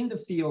knowledge in the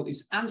field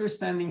is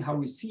understanding how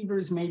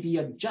receivers may be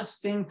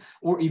adjusting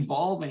or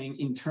evolving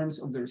in terms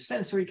of their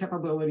sensory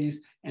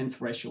capabilities and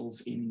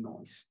thresholds in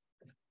noise.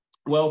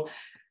 Well,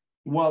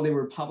 while they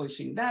were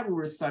publishing that, we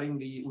were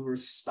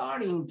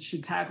starting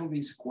to tackle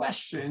this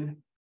question,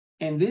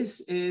 and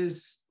this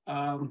is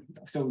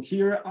so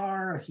here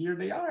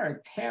they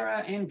are,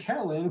 Tara and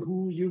Carolyn,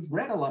 who you've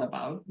read a lot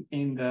about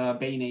in the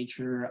Bay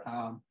Nature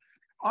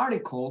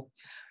article.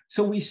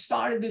 So we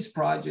started this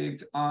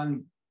project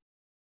on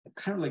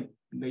kind of like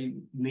the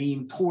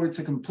name towards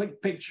a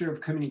complete picture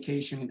of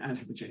communication in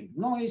anthropogenic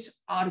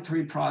noise,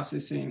 auditory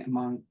processing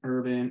among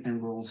urban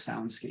and rural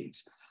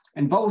soundscapes.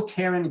 And both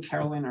Tara and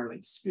Carolyn are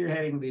like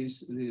spearheading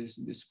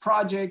this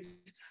project.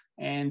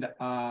 And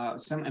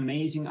some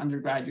amazing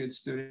undergraduate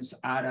students,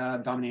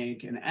 Ada,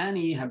 Dominic, and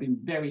Annie, have been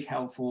very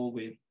helpful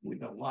with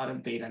a lot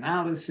of data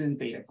analysis,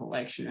 data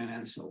collection,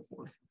 and so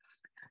forth.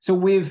 So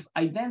we've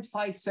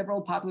identified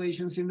several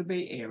populations in the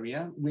Bay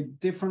Area with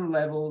different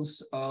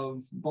levels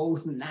of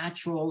both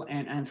natural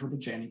and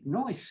anthropogenic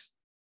noise.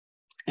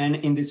 And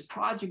in this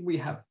project, we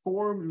have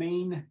 4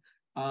 main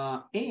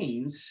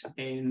aims,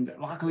 and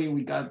luckily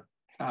we got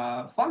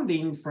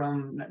funding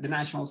from the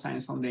National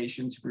Science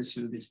Foundation to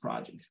pursue this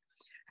project.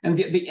 And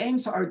the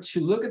aims are to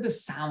look at the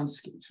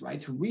soundscapes,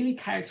 right? To really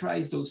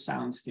characterize those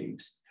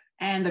soundscapes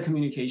and the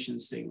communication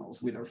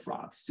signals with our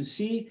frogs, to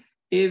see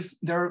if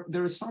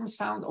there's some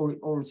sound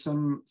or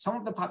some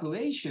of the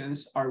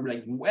populations are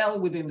like well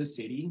within the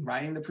city,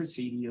 right in the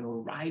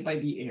Presidio, right by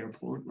the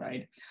airport,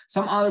 right?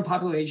 Some other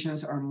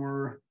populations are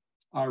more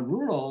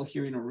rural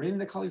here in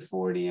Orinda,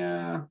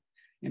 California,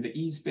 in the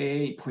East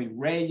Bay, Point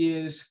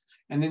Reyes.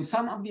 And then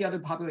some of the other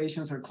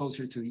populations are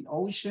closer to the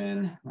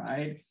ocean,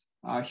 right?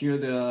 Here,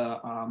 the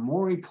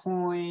Maury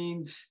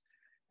Point,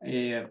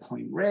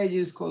 Point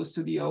Reyes close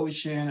to the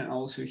ocean, and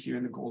also here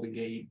in the Golden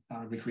Gate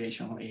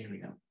recreational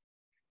area.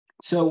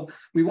 So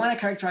we want to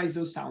characterize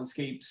those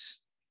soundscapes,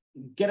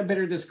 get a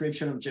better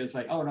description of just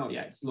like, oh no,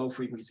 yeah, it's low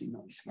frequency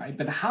noise, right?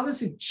 But how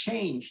does it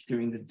change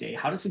during the day?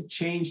 How does it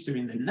change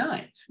during the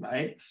night,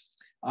 right?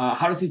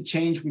 How does it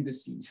change with the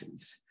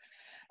seasons?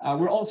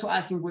 We're also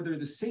asking whether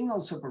the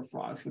signals of our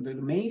frogs, whether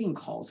the mating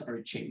calls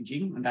are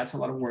changing, and that's a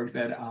lot of work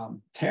that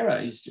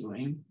Tara is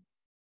doing.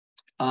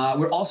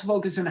 We're also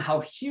focused on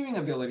how hearing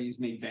abilities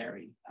may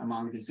vary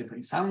among these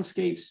different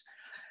soundscapes.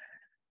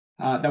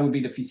 That would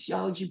be the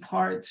physiology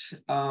part.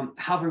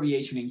 How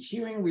variation in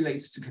hearing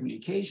relates to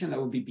communication.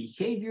 That would be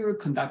behavior,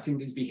 conducting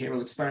these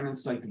behavioral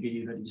experiments like the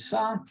video that you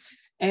saw.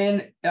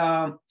 And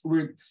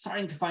we're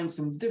starting to find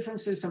some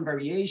differences, some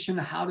variation.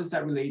 How does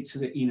that relate to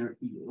the inner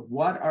ear?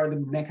 What are the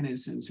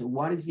mechanisms or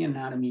what is the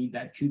anatomy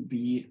that could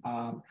be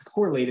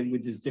correlated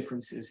with these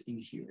differences in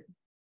hearing?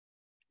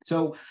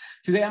 So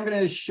today I'm going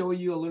to show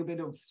you a little bit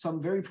of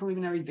some very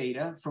preliminary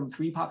data from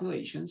 3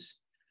 populations.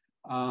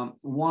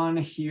 One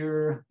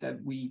here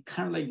that we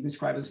kind of like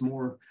describe as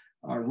more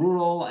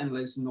rural and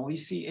less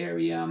noisy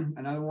area.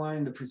 Another one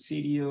in the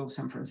Presidio of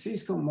San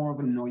Francisco, more of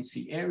a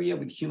noisy area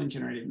with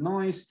human-generated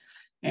noise.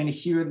 And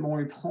here at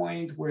Maury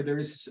Point, where there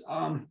is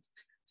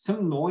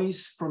some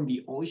noise from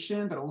the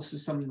ocean, but also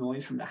some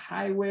noise from the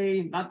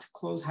highway, not too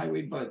close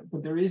highway, but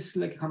there is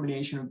like a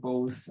combination of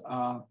both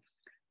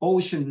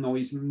ocean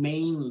noise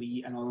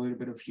mainly and a little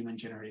bit of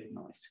human-generated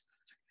noise.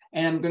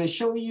 And I'm going to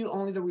show you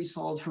only the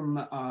results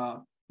from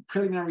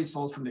preliminary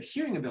results from the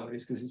hearing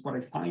abilities, because it's what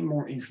I find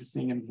more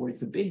interesting and where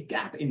it's a big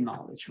gap in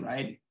knowledge,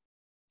 right?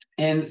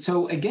 And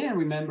so again,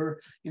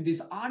 remember in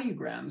these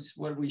audiograms,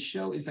 what we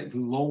show is like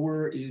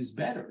lower is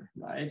better,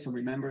 right? So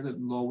remember that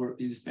lower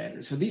is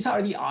better. So these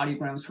are the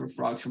audiograms for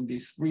frogs from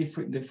these 3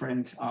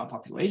 different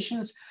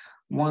populations,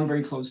 one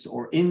very close to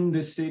or in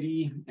the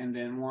city, and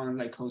then one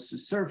like close to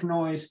surf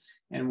noise,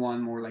 and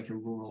one more like a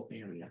rural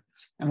area.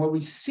 And what we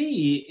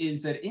see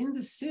is that in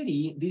the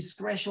city, these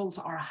thresholds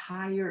are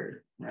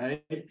higher,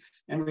 right?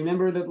 And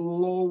remember that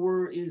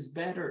lower is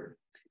better.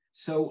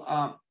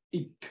 So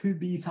it could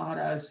be thought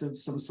as of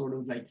some sort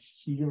of like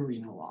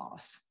hearing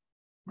loss,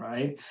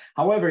 right?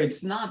 However,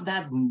 it's not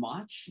that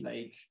much.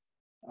 Like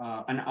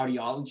an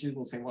audiologist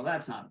will say, well,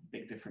 that's not a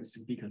big difference to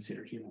be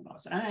considered hearing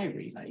loss. And I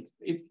agree, like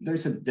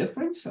there's a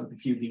difference of a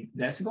few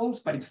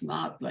decibels, but it's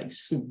not like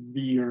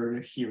severe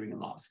hearing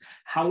loss.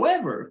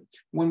 However,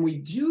 when we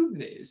do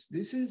this,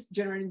 this is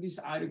generating these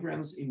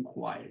audiograms in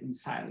quiet, in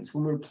silence.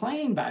 When we're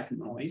playing back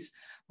noise,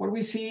 what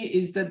we see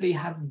is that they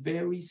have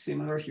very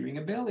similar hearing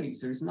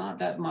abilities. There's not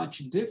that much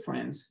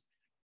difference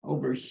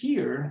over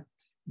here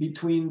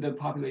between the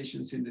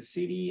populations in the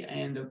city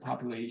and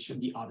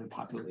the other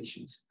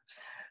populations.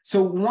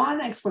 So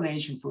one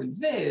explanation for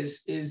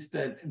this is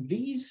that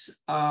these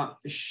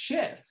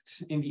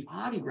shift in the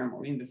audiogram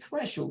or in the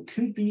threshold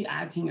could be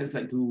acting as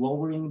like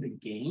lowering the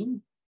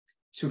gain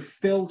to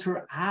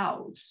filter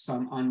out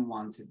some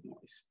unwanted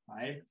noise,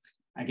 right?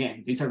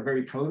 Again, these are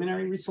very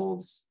preliminary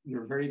results.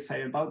 We're very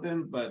excited about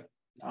them, but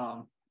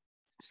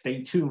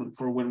stay tuned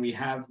for when we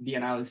have the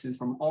analysis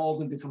from all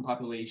the different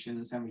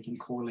populations and we can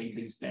correlate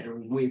this better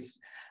with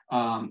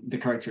the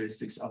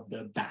characteristics of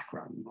the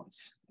background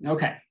noise.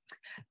 Okay,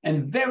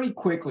 and very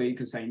quickly,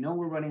 because I know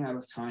we're running out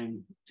of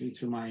time due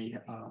to my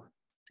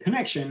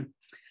connection,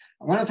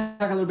 I want to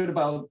talk a little bit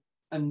about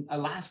a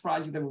last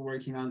project that we're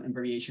working on in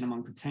variation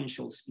among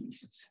potential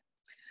species.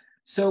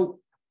 So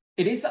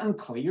it is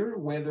unclear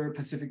whether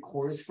Pacific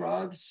chorus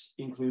frogs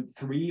include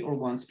 3 or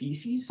 1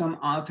 species. Some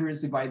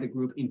authors divide the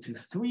group into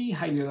 3,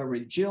 Hydriola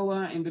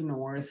regilla in the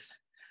north,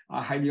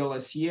 Hydriola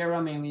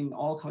sierra, mainly in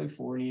all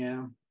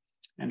California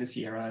and the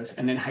Sierras,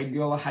 and then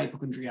Hydriola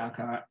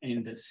hypochondriaca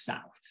in the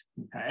south,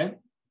 okay?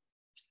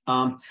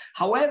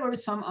 However,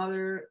 some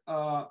other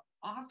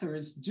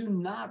authors do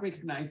not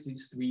recognize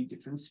these 3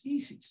 different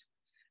species.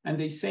 And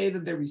they say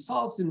that the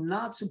results do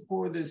not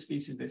support the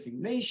species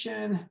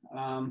designation,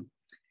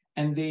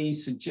 and they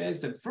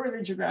suggest that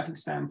further geographic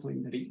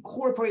sampling that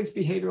incorporates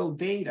behavioral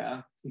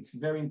data is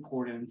very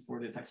important for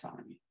the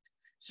taxonomy.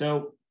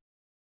 So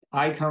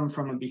I come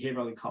from a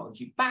behavioral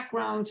ecology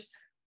background,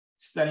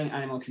 studying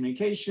animal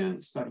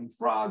communication, studying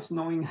frogs,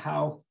 knowing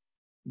how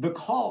the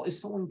call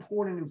is so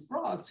important in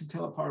frogs to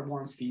tell apart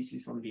one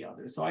species from the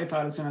other. So I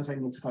thought as soon as I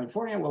moved to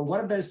California, well,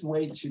 what a best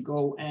way to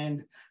go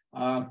and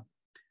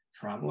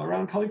travel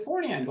around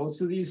California and go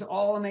to these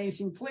all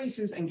amazing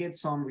places and get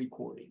some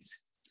recordings.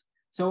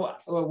 So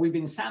we've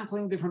been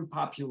sampling different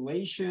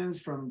populations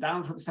from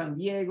down from San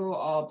Diego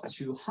up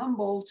to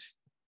Humboldt,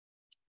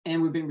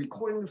 and we've been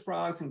recording the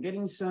frogs and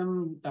getting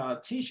some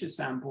tissue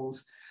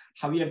samples.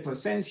 Javier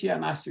Plasencia, a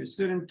master's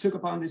student, took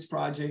upon this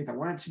project. I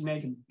wanted to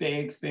make a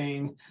big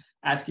thing,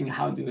 asking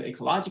how do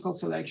ecological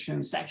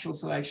selection, sexual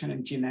selection,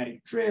 and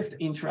genetic drift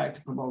interact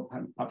to promote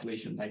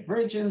population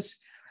divergence.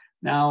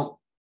 Now,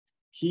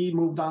 he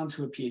moved on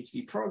to a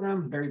PhD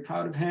program, very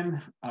proud of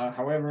him.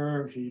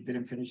 However, he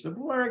didn't finish the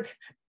work.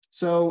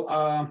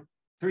 So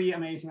three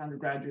amazing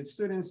undergraduate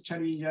students,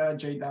 Charilla,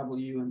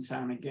 JW, and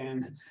Sam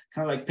again,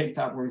 kind of like picked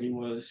up where he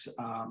was,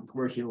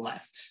 where he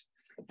left.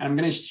 And I'm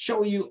going to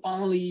show you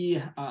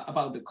only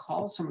about the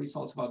calls, some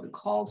results about the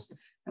calls.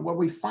 And what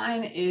we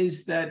find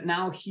is that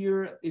now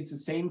here it's the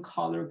same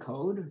color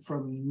code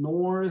from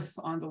north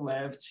on the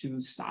left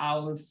to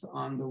south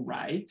on the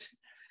right.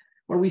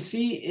 What we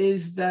see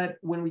is that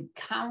when we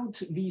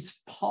count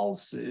these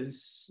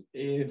pulses,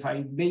 if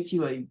I make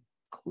you like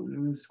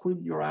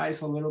squint your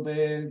eyes a little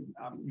bit,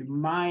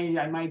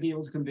 I might be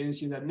able to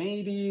convince you that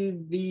maybe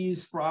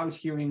these frogs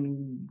here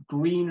in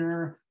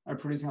greener are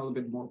producing a little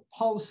bit more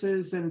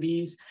pulses than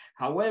these.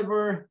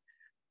 However,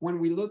 when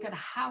we look at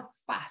how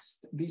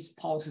fast these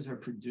pulses are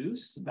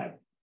produced, that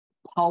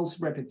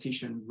pulse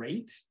repetition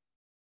rate,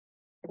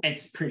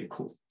 it's pretty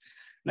cool.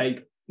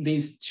 Like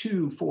these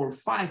 2, 4,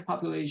 5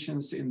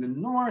 populations in the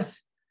north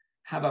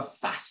have a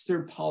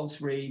faster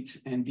pulse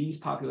rate, and these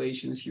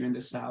populations here in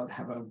the south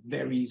have a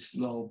very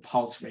slow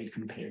pulse rate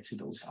compared to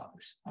those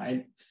others,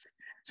 right?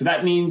 So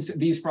that means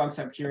these frogs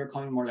up here are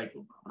calling more like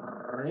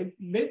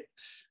ribbit,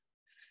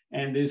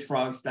 and these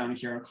frogs down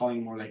here are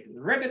calling more like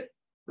ribbit,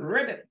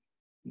 ribbit,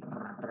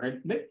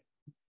 ribbit,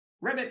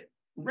 ribbit,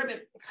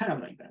 ribbit, kind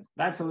of like that.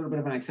 That's a little bit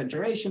of an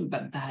exaggeration,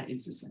 but that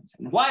is the sense.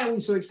 And why are we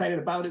so excited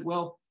about it?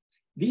 Well,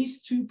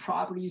 these two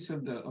properties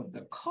of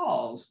the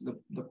calls,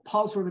 the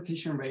pulse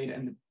repetition rate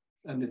and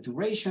the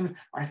duration,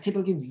 are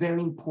typically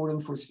very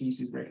important for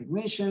species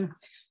recognition.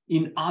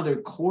 In other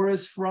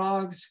chorus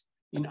frogs,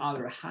 in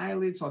other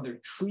hylids, other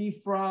tree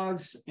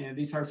frogs, and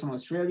these are some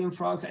Australian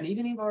frogs, and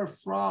even in our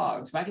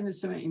frogs, back in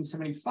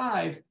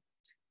 1975,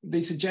 they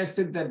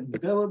suggested that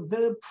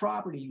the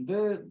property,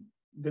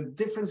 the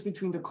difference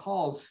between the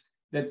calls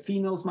that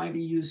females might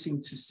be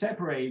using to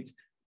separate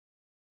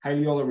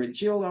Hyliola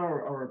regiola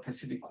or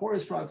Pacific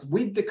chorus frogs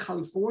with the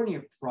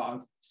California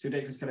frog,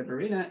 Pseudacris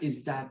califorina,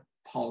 is that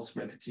pulse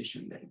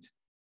repetition rate.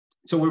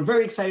 So we're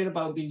very excited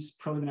about these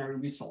preliminary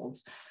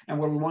results. And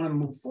what we want to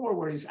move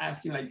forward is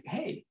asking like,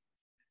 hey,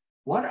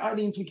 what are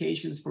the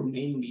implications for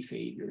mating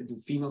behavior? Do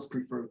females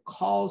prefer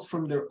calls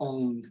from their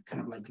own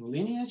kind of like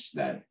lineage,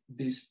 that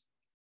this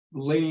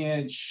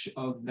lineage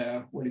of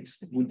the, what it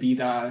would be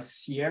the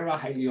Sierra,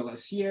 Hyliola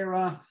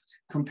Sierra,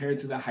 compared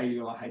to the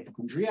Hyliola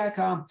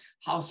hypochondriaca?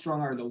 How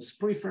strong are those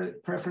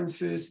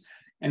preferences?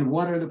 And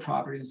what are the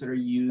properties that are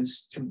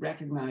used to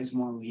recognize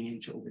one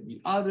lineage over the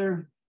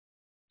other?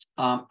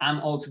 I'm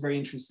also very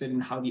interested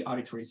in how the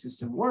auditory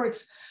system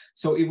works.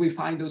 So if we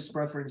find those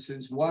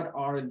preferences, what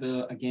are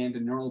the, again, the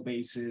neural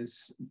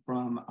bases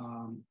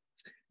from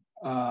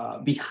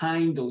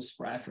behind those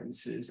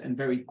preferences? And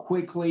very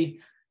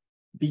quickly,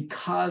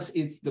 because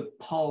it's the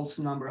pulse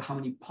number, how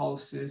many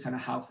pulses and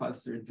how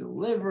fast they're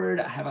delivered,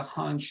 I have a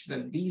hunch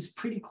that these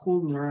pretty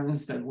cool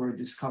neurons that were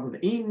discovered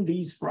in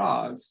these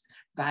frogs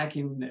back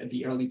in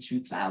the early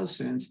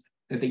 2000s,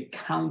 that they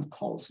count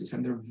pulses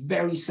and they're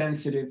very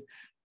sensitive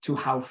to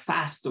how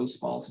fast those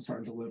pulses are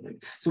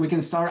delivered. So we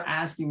can start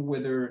asking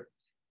whether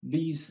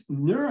these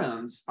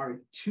neurons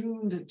are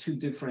tuned to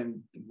different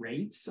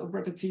rates of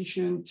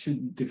repetition, to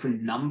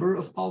different number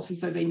of pulses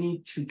that they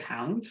need to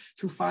count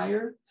to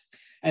fire.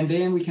 And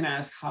then we can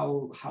ask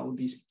how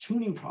these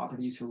tuning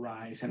properties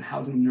arise and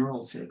how the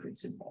neural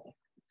circuits evolve.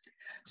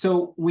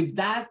 So with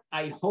that,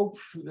 I hope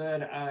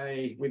that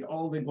with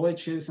all the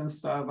glitches and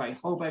stuff, I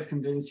hope I've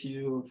convinced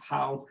you of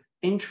how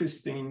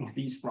interesting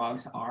these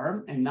frogs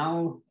are. And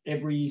now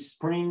every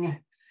spring,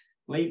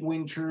 late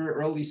winter,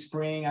 early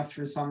spring,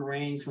 after some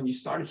rains, when you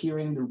start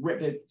hearing the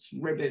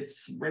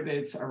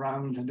ribbits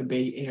around the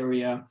Bay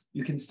Area,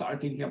 you can start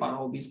thinking about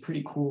all these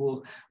pretty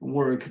cool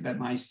work that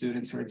my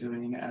students are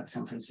doing at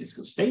San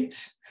Francisco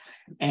State.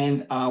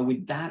 And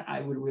with that,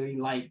 I would really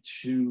like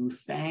to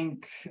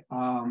thank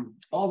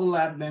all the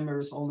lab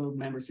members, all the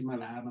members in my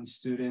lab, and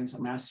students,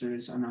 and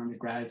masters, and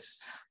undergrads,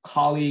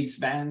 colleagues.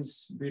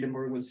 Vance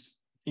Breedenburg was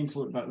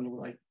influenced, but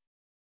like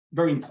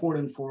very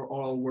important for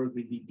all work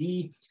with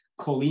BD.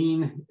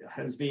 Colleen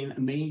has been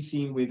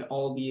amazing with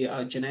all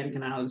the genetic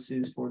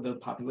analysis for the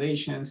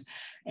populations.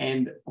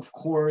 And of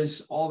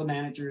course, all the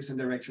managers and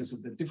directors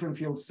of the different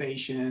field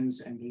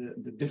stations and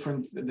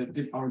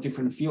our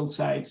different field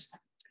sites,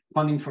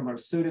 funding from our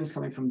students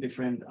coming from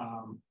different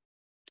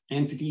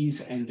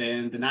entities, and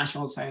then the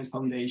National Science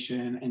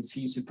Foundation and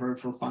CSUPER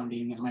for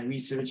funding my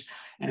research.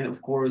 And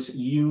of course,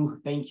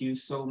 thank you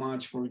so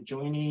much for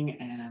joining.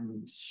 And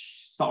I'm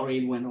sorry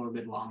it went a little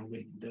bit long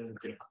with the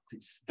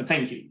difficulties, but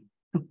thank you.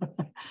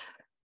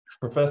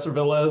 Professor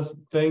Vélez,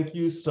 thank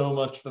you so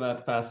much for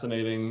that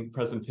fascinating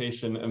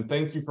presentation, and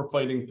thank you for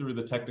fighting through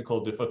the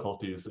technical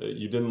difficulties.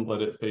 You didn't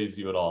let it faze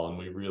you at all, and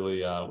we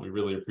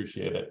really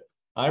appreciate it.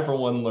 I, for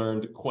one,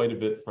 learned quite a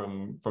bit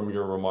from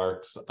your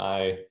remarks.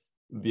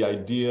 The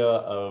idea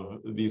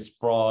of these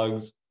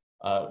frogs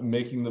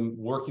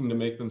working to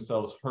make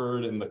themselves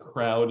heard in the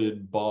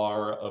crowded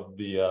bar of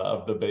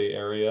the Bay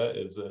Area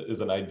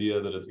is an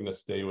idea that is going to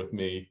stay with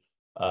me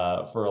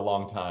for a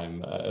long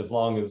time, as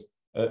well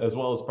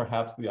as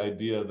perhaps the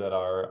idea that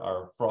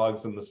our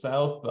frogs in the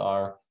South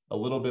are a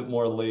little bit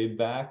more laid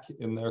back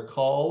in their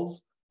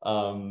calls,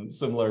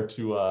 similar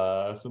to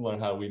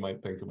how we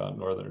might think about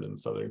Northern and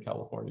Southern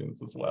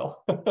Californians as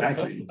well.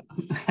 Exactly.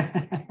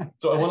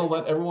 So I want to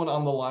let everyone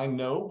on the line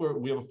know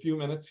we have a few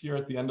minutes here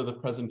at the end of the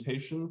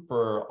presentation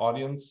for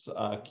audience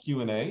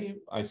Q&A.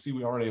 I see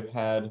we already have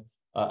had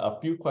a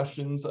few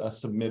questions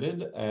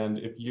submitted, and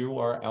if you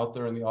are out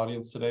there in the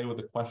audience today with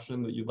a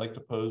question that you'd like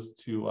to pose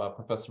to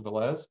Professor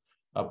Velez,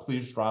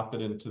 please drop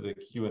it into the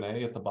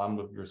Q&A at the bottom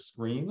of your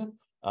screen,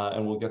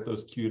 and we'll get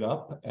those queued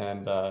up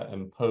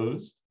and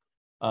posed.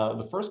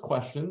 The first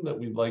question that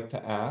we'd like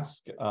to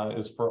ask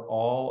is for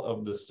all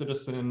of the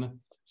citizen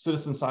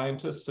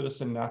scientists,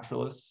 citizen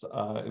naturalists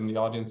in the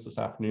audience this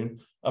afternoon.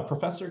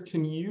 Professor,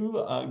 can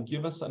you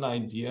give us an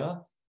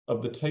idea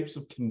of the types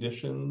of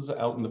conditions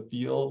out in the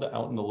field,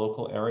 out in the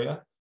local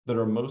area, that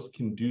are most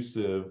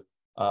conducive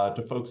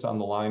to folks on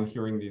the line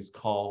hearing these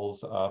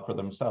calls for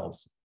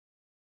themselves?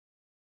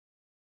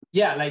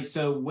 Yeah, like,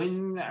 so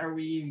when are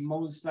we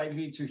most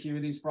likely to hear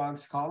these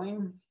frogs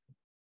calling?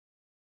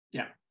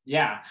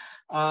 Yeah.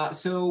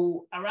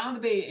 So around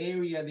the Bay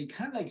Area, they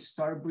kind of like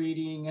start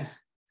breeding.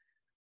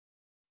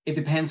 It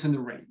depends on the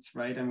rains,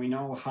 right? And we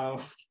know how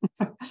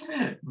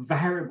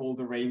variable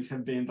the rains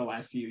have been the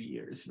last few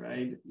years,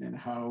 right? And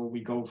how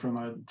we go from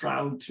a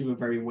drought to a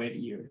very wet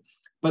year.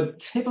 But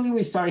typically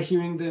we start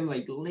hearing them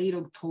like late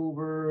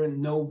October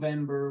and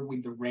November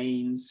with the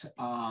rains.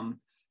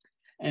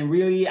 And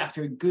really,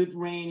 after a good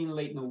rain in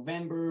late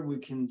November, we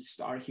can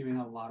start hearing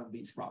a lot of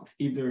these frogs.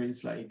 If there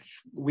is like,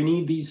 we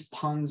need these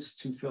ponds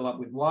to fill up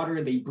with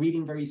water. They breed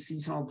in very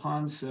seasonal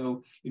ponds.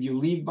 So if you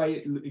live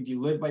by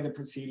the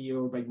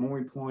Presidio, by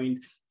Maury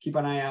Point, keep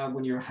an eye out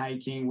when you're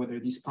hiking, whether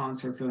these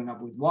ponds are filling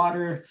up with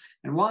water.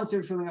 And once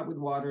they're filling up with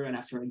water, and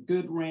after a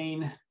good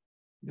rain,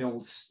 they'll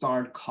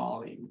start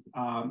calling.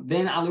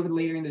 Then a little bit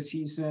later in the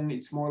season,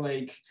 it's more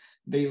like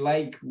they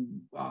like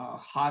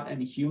hot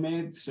and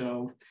humid.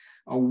 So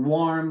a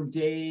warm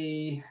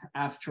day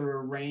after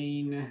a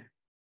rain,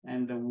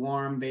 and the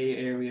warm Bay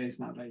Area is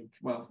not like,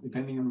 well,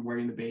 depending on where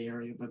in the Bay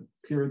Area, but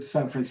here in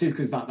San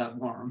Francisco is not that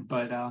warm.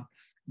 But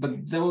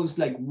those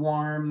like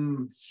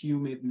warm,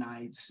 humid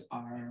nights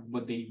are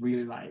what they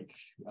really like.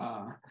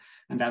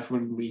 And that's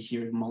when we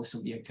hear most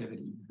of the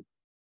activity.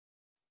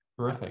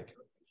 Terrific.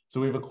 So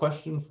we have a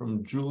question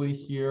from Julie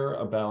here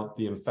about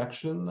the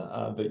infection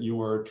that you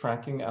were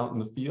tracking out in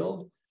the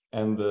field,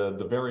 and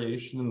the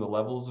variation in the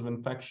levels of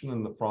infection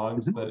in the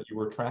frogs that you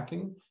were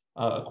tracking.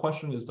 A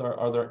question is,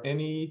 are there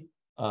any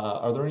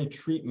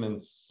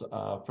treatments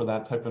for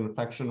that type of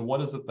infection? What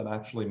is it that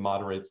actually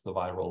moderates the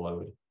viral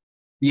load?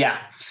 Yeah,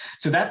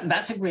 so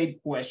that's a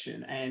great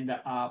question. And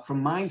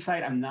from my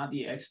side, I'm not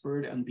the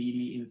expert on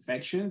BD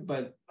infection,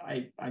 but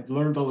I've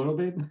learned a little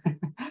bit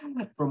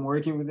from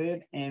working with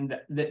it. And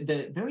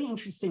the very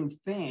interesting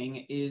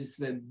thing is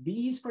that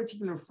these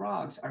particular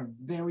frogs are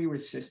very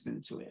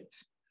resistant to it.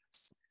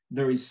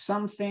 There is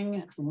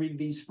something with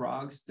these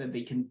frogs that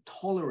they can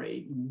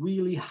tolerate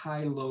really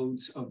high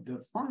loads of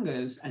the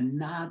fungus and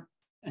not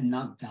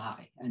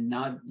die, and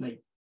not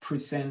like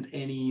present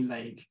any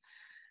like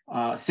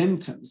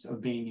symptoms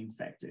of being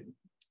infected.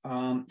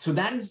 So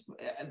that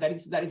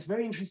is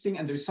very interesting,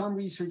 and there's some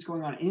research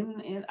going on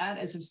at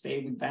SF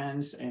State with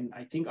Vance and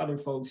I think other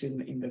folks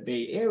in the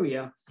Bay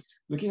Area,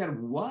 looking at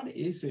what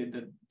is it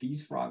that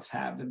these frogs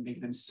have that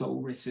make them so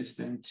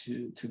resistant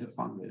to the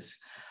fungus.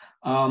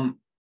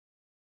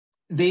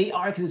 They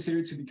are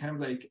considered to be kind of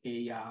like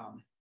a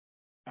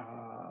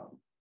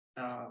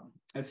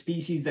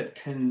species that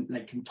can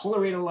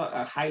tolerate a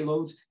lot high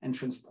loads and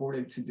transport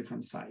it to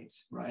different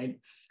sites, right?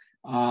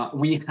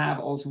 We have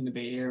also in the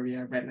Bay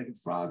Area red-legged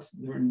frogs.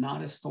 They're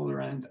not as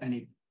tolerant, and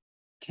it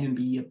can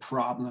be a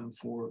problem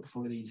for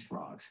these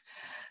frogs.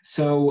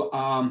 So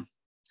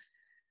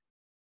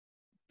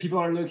people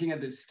are looking at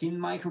the skin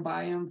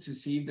microbiome to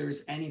see if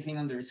there's anything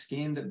on their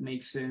skin that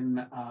makes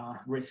them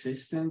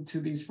resistant to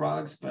these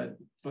frogs, but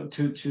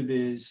to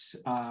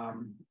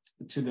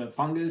the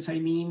fungus, I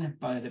mean.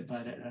 But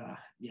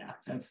yeah,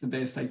 that's the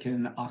best I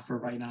can offer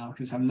right now,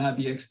 because I'm not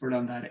the expert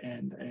on that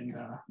end, and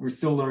we're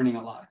still learning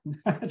a lot,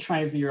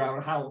 trying to figure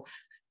out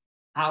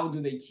how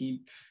do they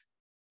keep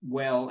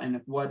well,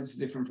 and what is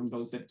different from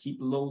those that keep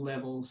low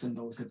levels and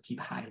those that keep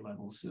high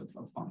levels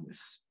of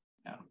fungus.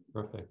 Yeah.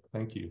 Perfect,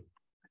 thank you.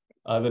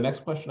 The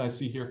next question I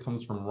see here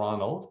comes from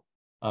Ronald.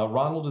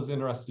 Ronald is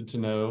interested to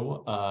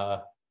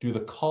know, do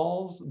the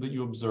calls that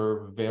you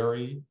observe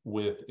vary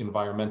with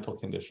environmental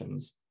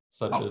conditions,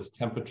 such as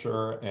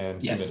temperature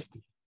and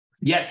humidity?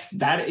 Yes,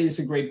 that is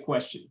a great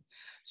question.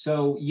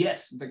 So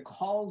yes, the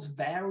calls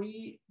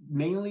vary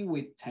mainly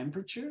with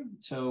temperature.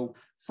 So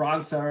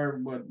frogs are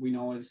what we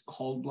know as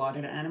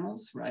cold-blooded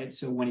animals, right?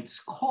 So when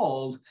it's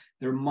cold,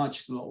 they're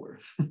much slower.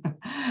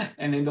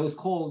 And then the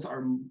calls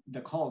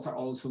are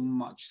also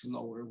much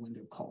slower when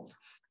they're cold.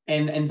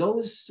 And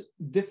those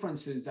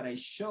differences that I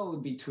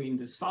showed between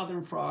the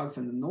southern frogs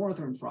and the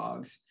northern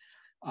frogs,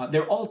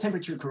 they're all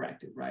temperature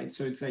corrected, right?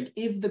 So it's like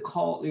if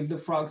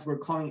the frogs were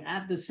calling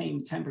at the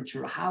same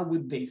temperature, how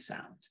would they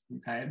sound?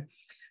 Okay.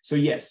 So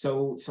yes,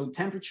 so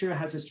temperature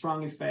has a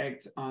strong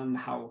effect on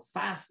how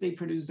fast they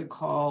produce the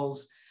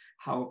calls,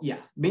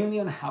 mainly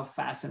on how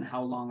fast and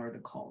how long are the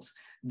calls.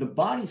 The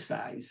body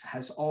size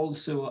has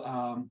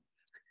also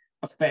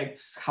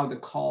affects how the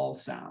call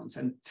sounds,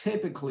 and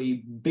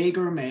typically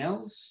bigger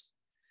males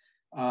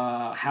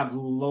have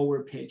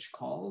lower pitch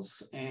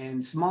calls,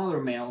 and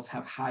smaller males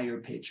have higher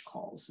pitch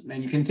calls.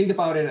 And you can think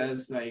about it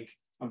as like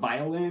a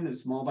violin, a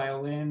small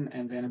violin,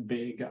 and then a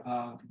big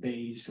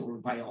bass or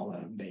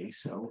viola bass.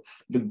 So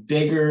the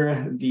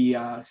bigger the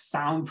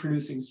sound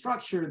producing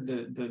structure,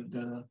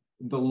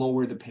 the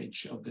lower the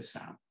pitch of the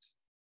sound.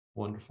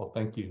 Wonderful,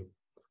 thank you.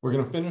 We're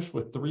going to finish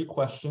with 3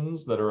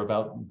 questions that are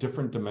about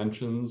different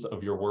dimensions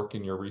of your work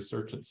and your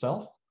research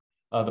itself.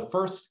 The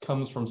first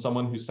comes from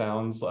someone who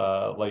sounds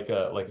like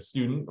a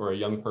student or a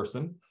young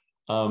person.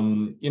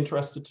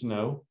 Interested to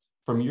know,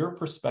 from your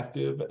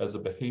perspective as a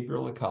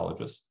behavioral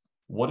ecologist,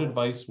 what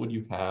advice would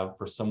you have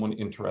for someone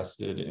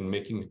interested in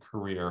making a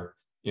career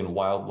in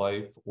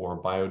wildlife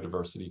or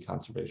biodiversity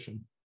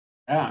conservation?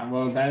 Yeah,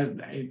 well,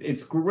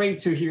 it's great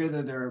to hear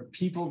that there are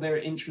people there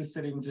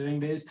interested in doing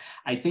this.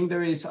 I think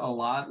there is a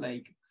lot,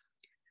 like,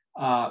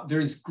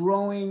 there's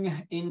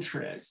growing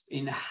interest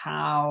in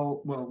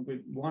how, well,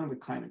 with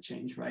climate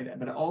change, right?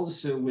 But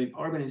also with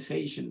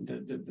urbanization,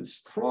 the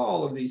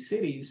sprawl of these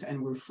cities,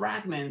 and we're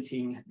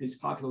fragmenting these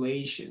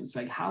populations.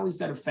 Like, how is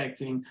that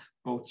affecting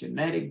both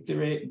genetic,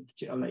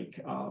 like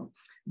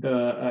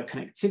the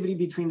connectivity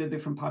between the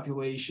different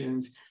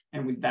populations?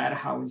 And with that,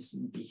 how is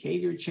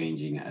behavior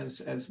changing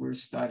as we're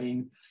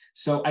studying?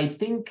 So I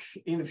think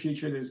in the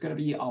future, there's going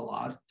to be a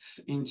lot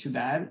into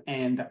that,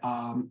 and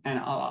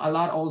a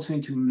lot also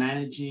into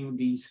managing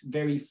these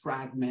very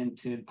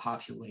fragmented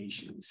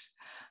populations.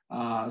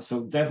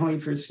 So definitely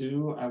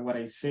pursue. What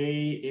I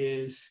say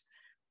is,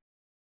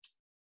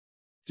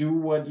 do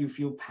what you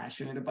feel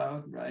passionate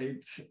about, right?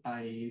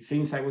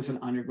 Since I was an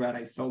undergrad,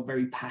 I felt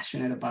very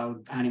passionate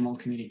about animal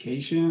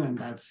communication, and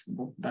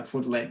that's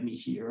what led me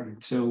here.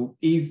 So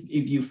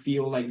if you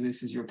feel like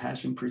this is your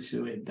passion,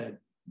 pursue it.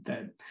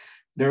 That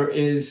there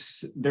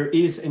is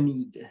a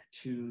need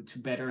to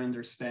better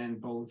understand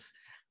both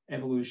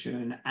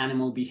evolution,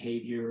 animal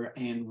behavior,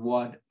 and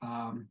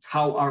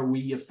how are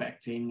we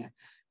affecting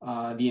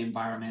the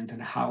environment,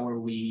 and how are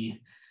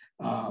we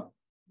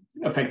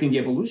affecting the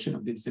evolution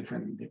of these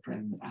different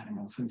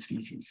animals and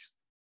species.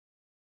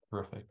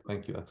 Perfect,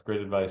 thank you. That's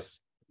great advice.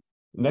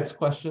 Next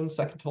question,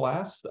 second to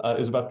last,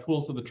 is about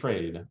tools of the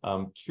trade.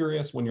 I'm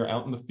curious, when you're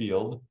out in the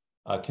field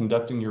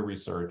conducting your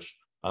research,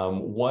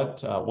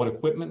 what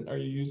equipment are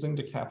you using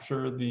to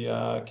capture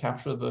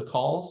the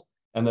calls,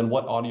 and then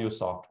what audio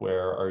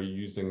software are you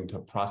using to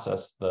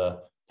process the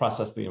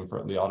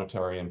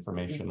auditory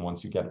information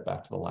once you get it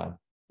back to the lab?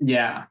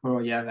 Yeah,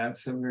 well, yeah,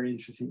 that's a very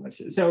interesting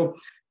question. So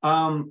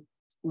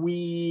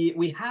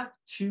we have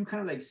 2 kind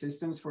of like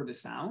systems for the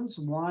sounds.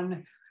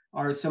 One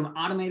are some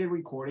automated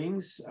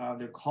recordings.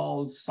 They're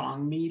called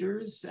song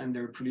meters, and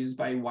they're produced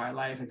by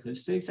Wildlife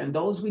Acoustics. And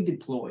those we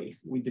deploy.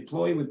 We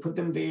put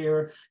them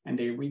there, and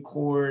they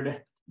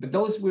record. But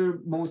those we're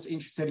most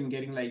interested in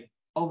getting, like,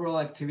 overall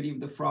activity of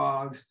the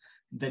frogs,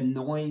 the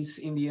noise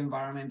in the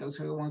environment. Those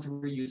are the ones that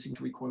we're using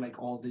to record, like,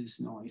 all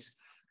this noise.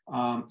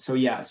 So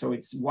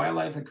it's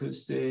Wildlife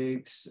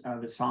Acoustics,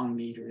 the song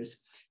meters.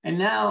 And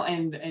now,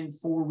 and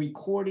for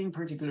recording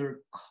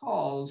particular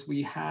calls,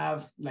 we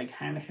have like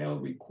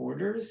handheld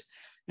recorders,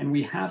 and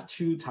we have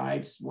 2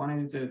 types. One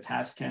is the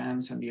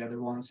Tascams, and the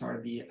other ones are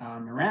the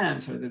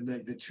Marantz, or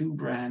the 2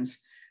 brands.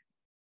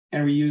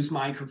 And we use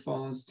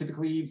microphones.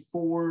 Typically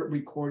for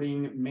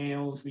recording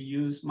males, we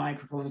use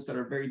microphones that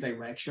are very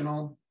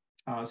directional.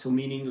 So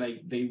meaning,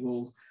 like, they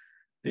will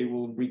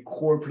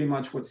record pretty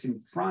much what's in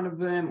front of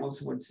them,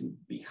 also what's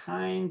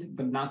behind,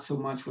 but not so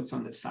much what's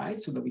on the side,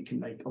 so that we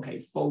can, like, okay,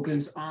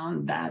 focus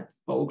on that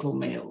vocal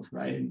male,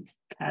 right? And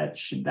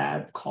catch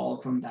that call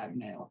from that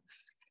male.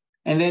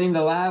 And then in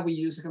the lab, we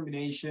use a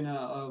combination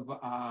of,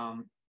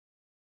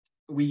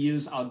 we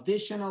use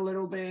Audition a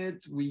little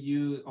bit,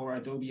 or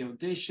Adobe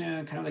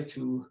Audition, kind of like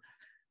to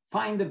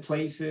find the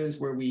places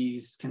where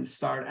we can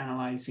start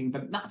analyzing,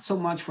 but not so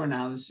much for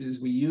analysis.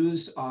 We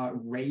use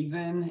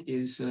Raven,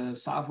 is a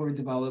software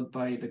developed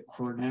by the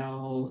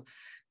Cornell,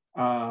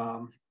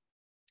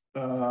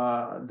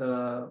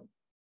 the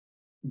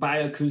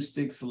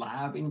Bioacoustics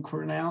lab in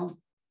Cornell.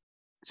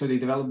 So they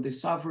developed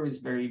this software. It's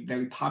very,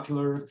 very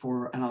popular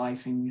for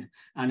analyzing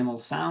animal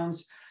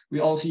sounds. We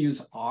also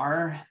use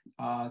R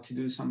to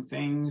do some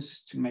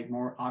things, to make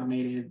more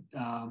automated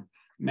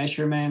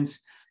measurements.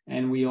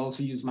 And we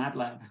also use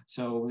MATLAB.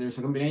 So there's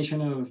a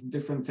combination of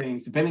different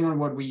things. Depending on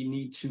what we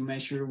need to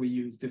measure, we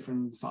use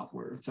different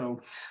software.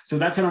 So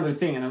that's another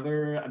thing.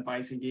 Another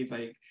advice I gave,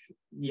 like,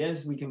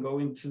 yes, we can go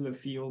into the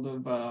field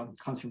of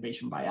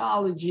conservation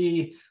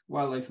biology,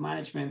 wildlife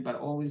management, but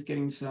always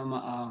getting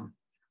some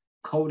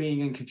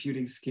coding and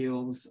computing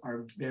skills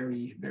are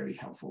very, very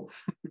helpful.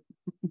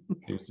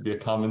 Seems to be a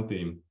common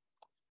theme.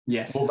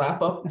 Yes. We'll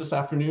wrap up this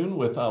afternoon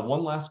with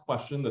one last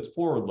question that's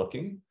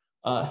forward-looking.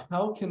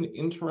 How can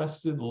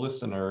interested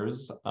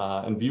listeners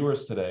and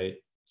viewers today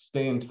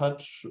stay in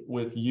touch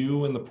with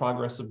you and the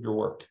progress of your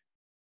work?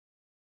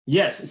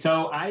 Yes,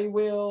 so I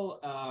will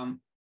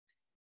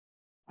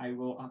I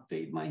will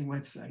update my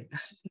website.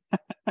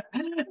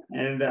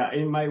 And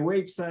in my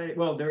website,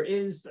 well, there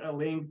is a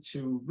link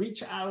to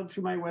reach out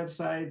to my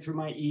website, through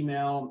my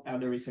email.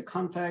 There is a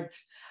contact.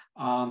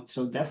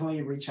 So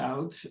definitely reach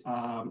out.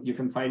 You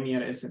can find me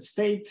at SF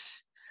State.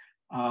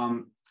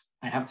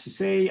 I have to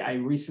say, I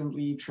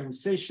recently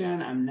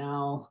transitioned. I'm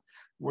now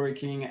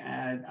working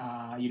at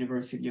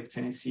University of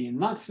Tennessee in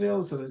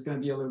Knoxville. So there's going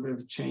to be a little bit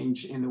of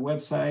change in the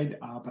website,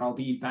 but I'll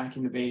be back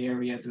in the Bay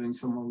Area doing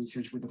some more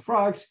research with the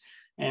frogs.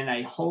 And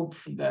I hope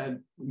that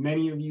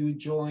many of you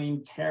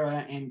join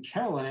Tara and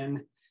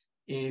Carolyn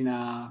in,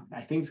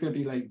 I think it's going to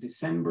be like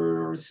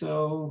December or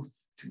so,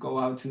 to go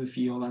out to the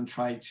field and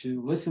try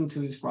to listen to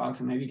these frogs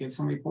and maybe get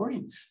some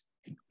recordings.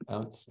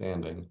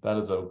 Outstanding. That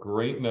is a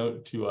great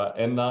note to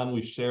end on.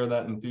 We share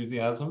that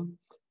enthusiasm.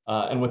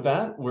 And with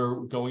that, we're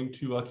going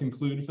to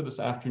conclude for this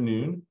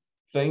afternoon.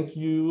 Thank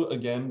you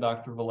again,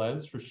 Dr.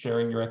 Velez, for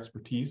sharing your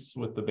expertise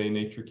with the Bay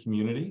Nature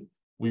community.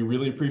 We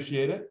really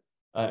appreciate it.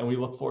 And we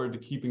look forward to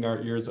keeping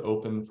our ears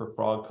open for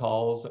frog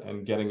calls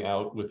and getting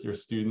out with your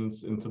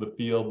students into the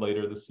field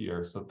later this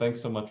year. So thanks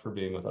so much for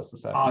being with us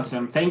this afternoon.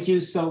 Awesome. Thank you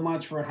so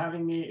much for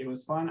having me. It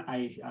was fun.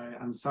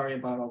 I'm sorry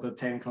about all the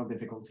technical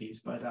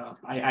difficulties, but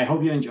I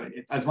hope you enjoyed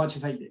it as much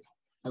as I did.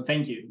 So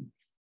thank you.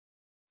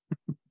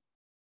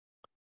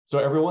 So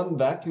everyone,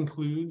 that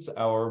concludes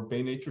our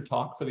Bay Nature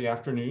Talk for the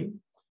afternoon.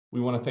 We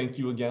want to thank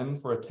you again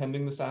for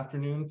attending this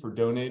afternoon, for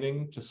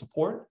donating to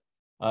support.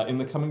 In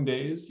the coming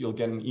days, you'll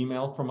get an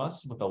email from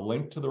us with a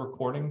link to the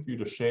recording for you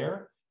to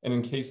share, and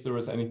in case there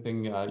was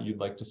anything you'd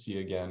like to see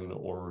again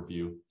or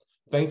review.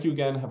 Thank you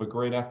again. Have a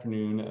great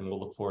afternoon, and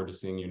we'll look forward to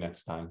seeing you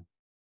next time.